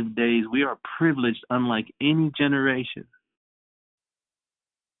end of days, we are privileged unlike any generation.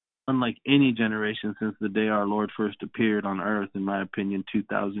 Unlike any generation since the day our Lord first appeared on earth, in my opinion,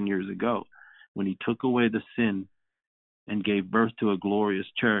 2,000 years ago, when he took away the sin and gave birth to a glorious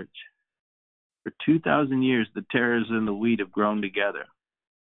church. For 2,000 years, the tares and the wheat have grown together.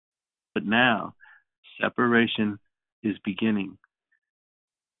 But now, separation is beginning.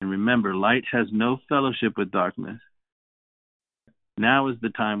 And remember, light has no fellowship with darkness. Now is the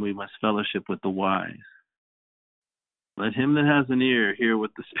time we must fellowship with the wise. Let him that has an ear hear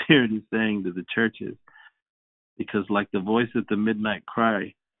what the Spirit is saying to the churches. Because like the voice of the midnight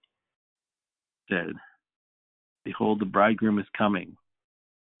cry said, behold, the bridegroom is coming.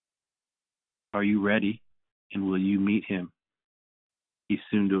 Are you ready? And will you meet him? He's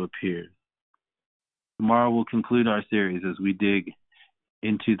soon to appear. Tomorrow we'll conclude our series as we dig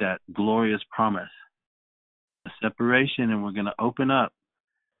into that glorious promise, a separation, and we're going to open up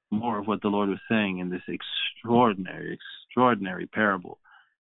more of what the Lord was saying in this extraordinary parable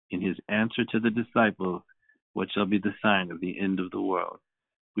in his answer to the disciples, what shall be the sign of the end of the world.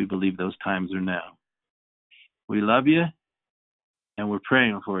 We believe those times are now. We love you, and we're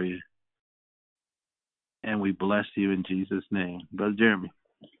praying for you, and we bless you in Jesus' name. Brother Jeremy.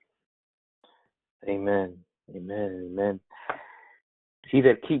 Amen. Amen. Amen. He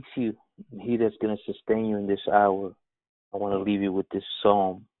that keeps you, he that's going to sustain you in this hour, I want to leave you with this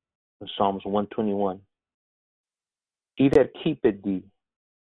psalm, Psalms 121. He that keepeth thee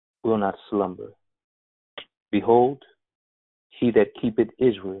will not slumber. Behold, he that keepeth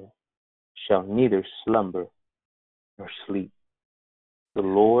Israel shall neither slumber nor sleep. The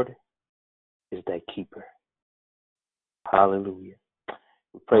Lord is thy keeper. Hallelujah.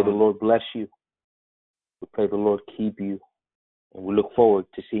 We pray the Lord bless you. We pray the Lord keep you. And we look forward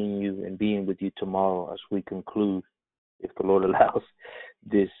to seeing you and being with you tomorrow as we conclude, if the Lord allows,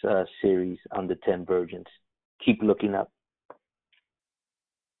 this series on the 10 virgins. Keep looking up.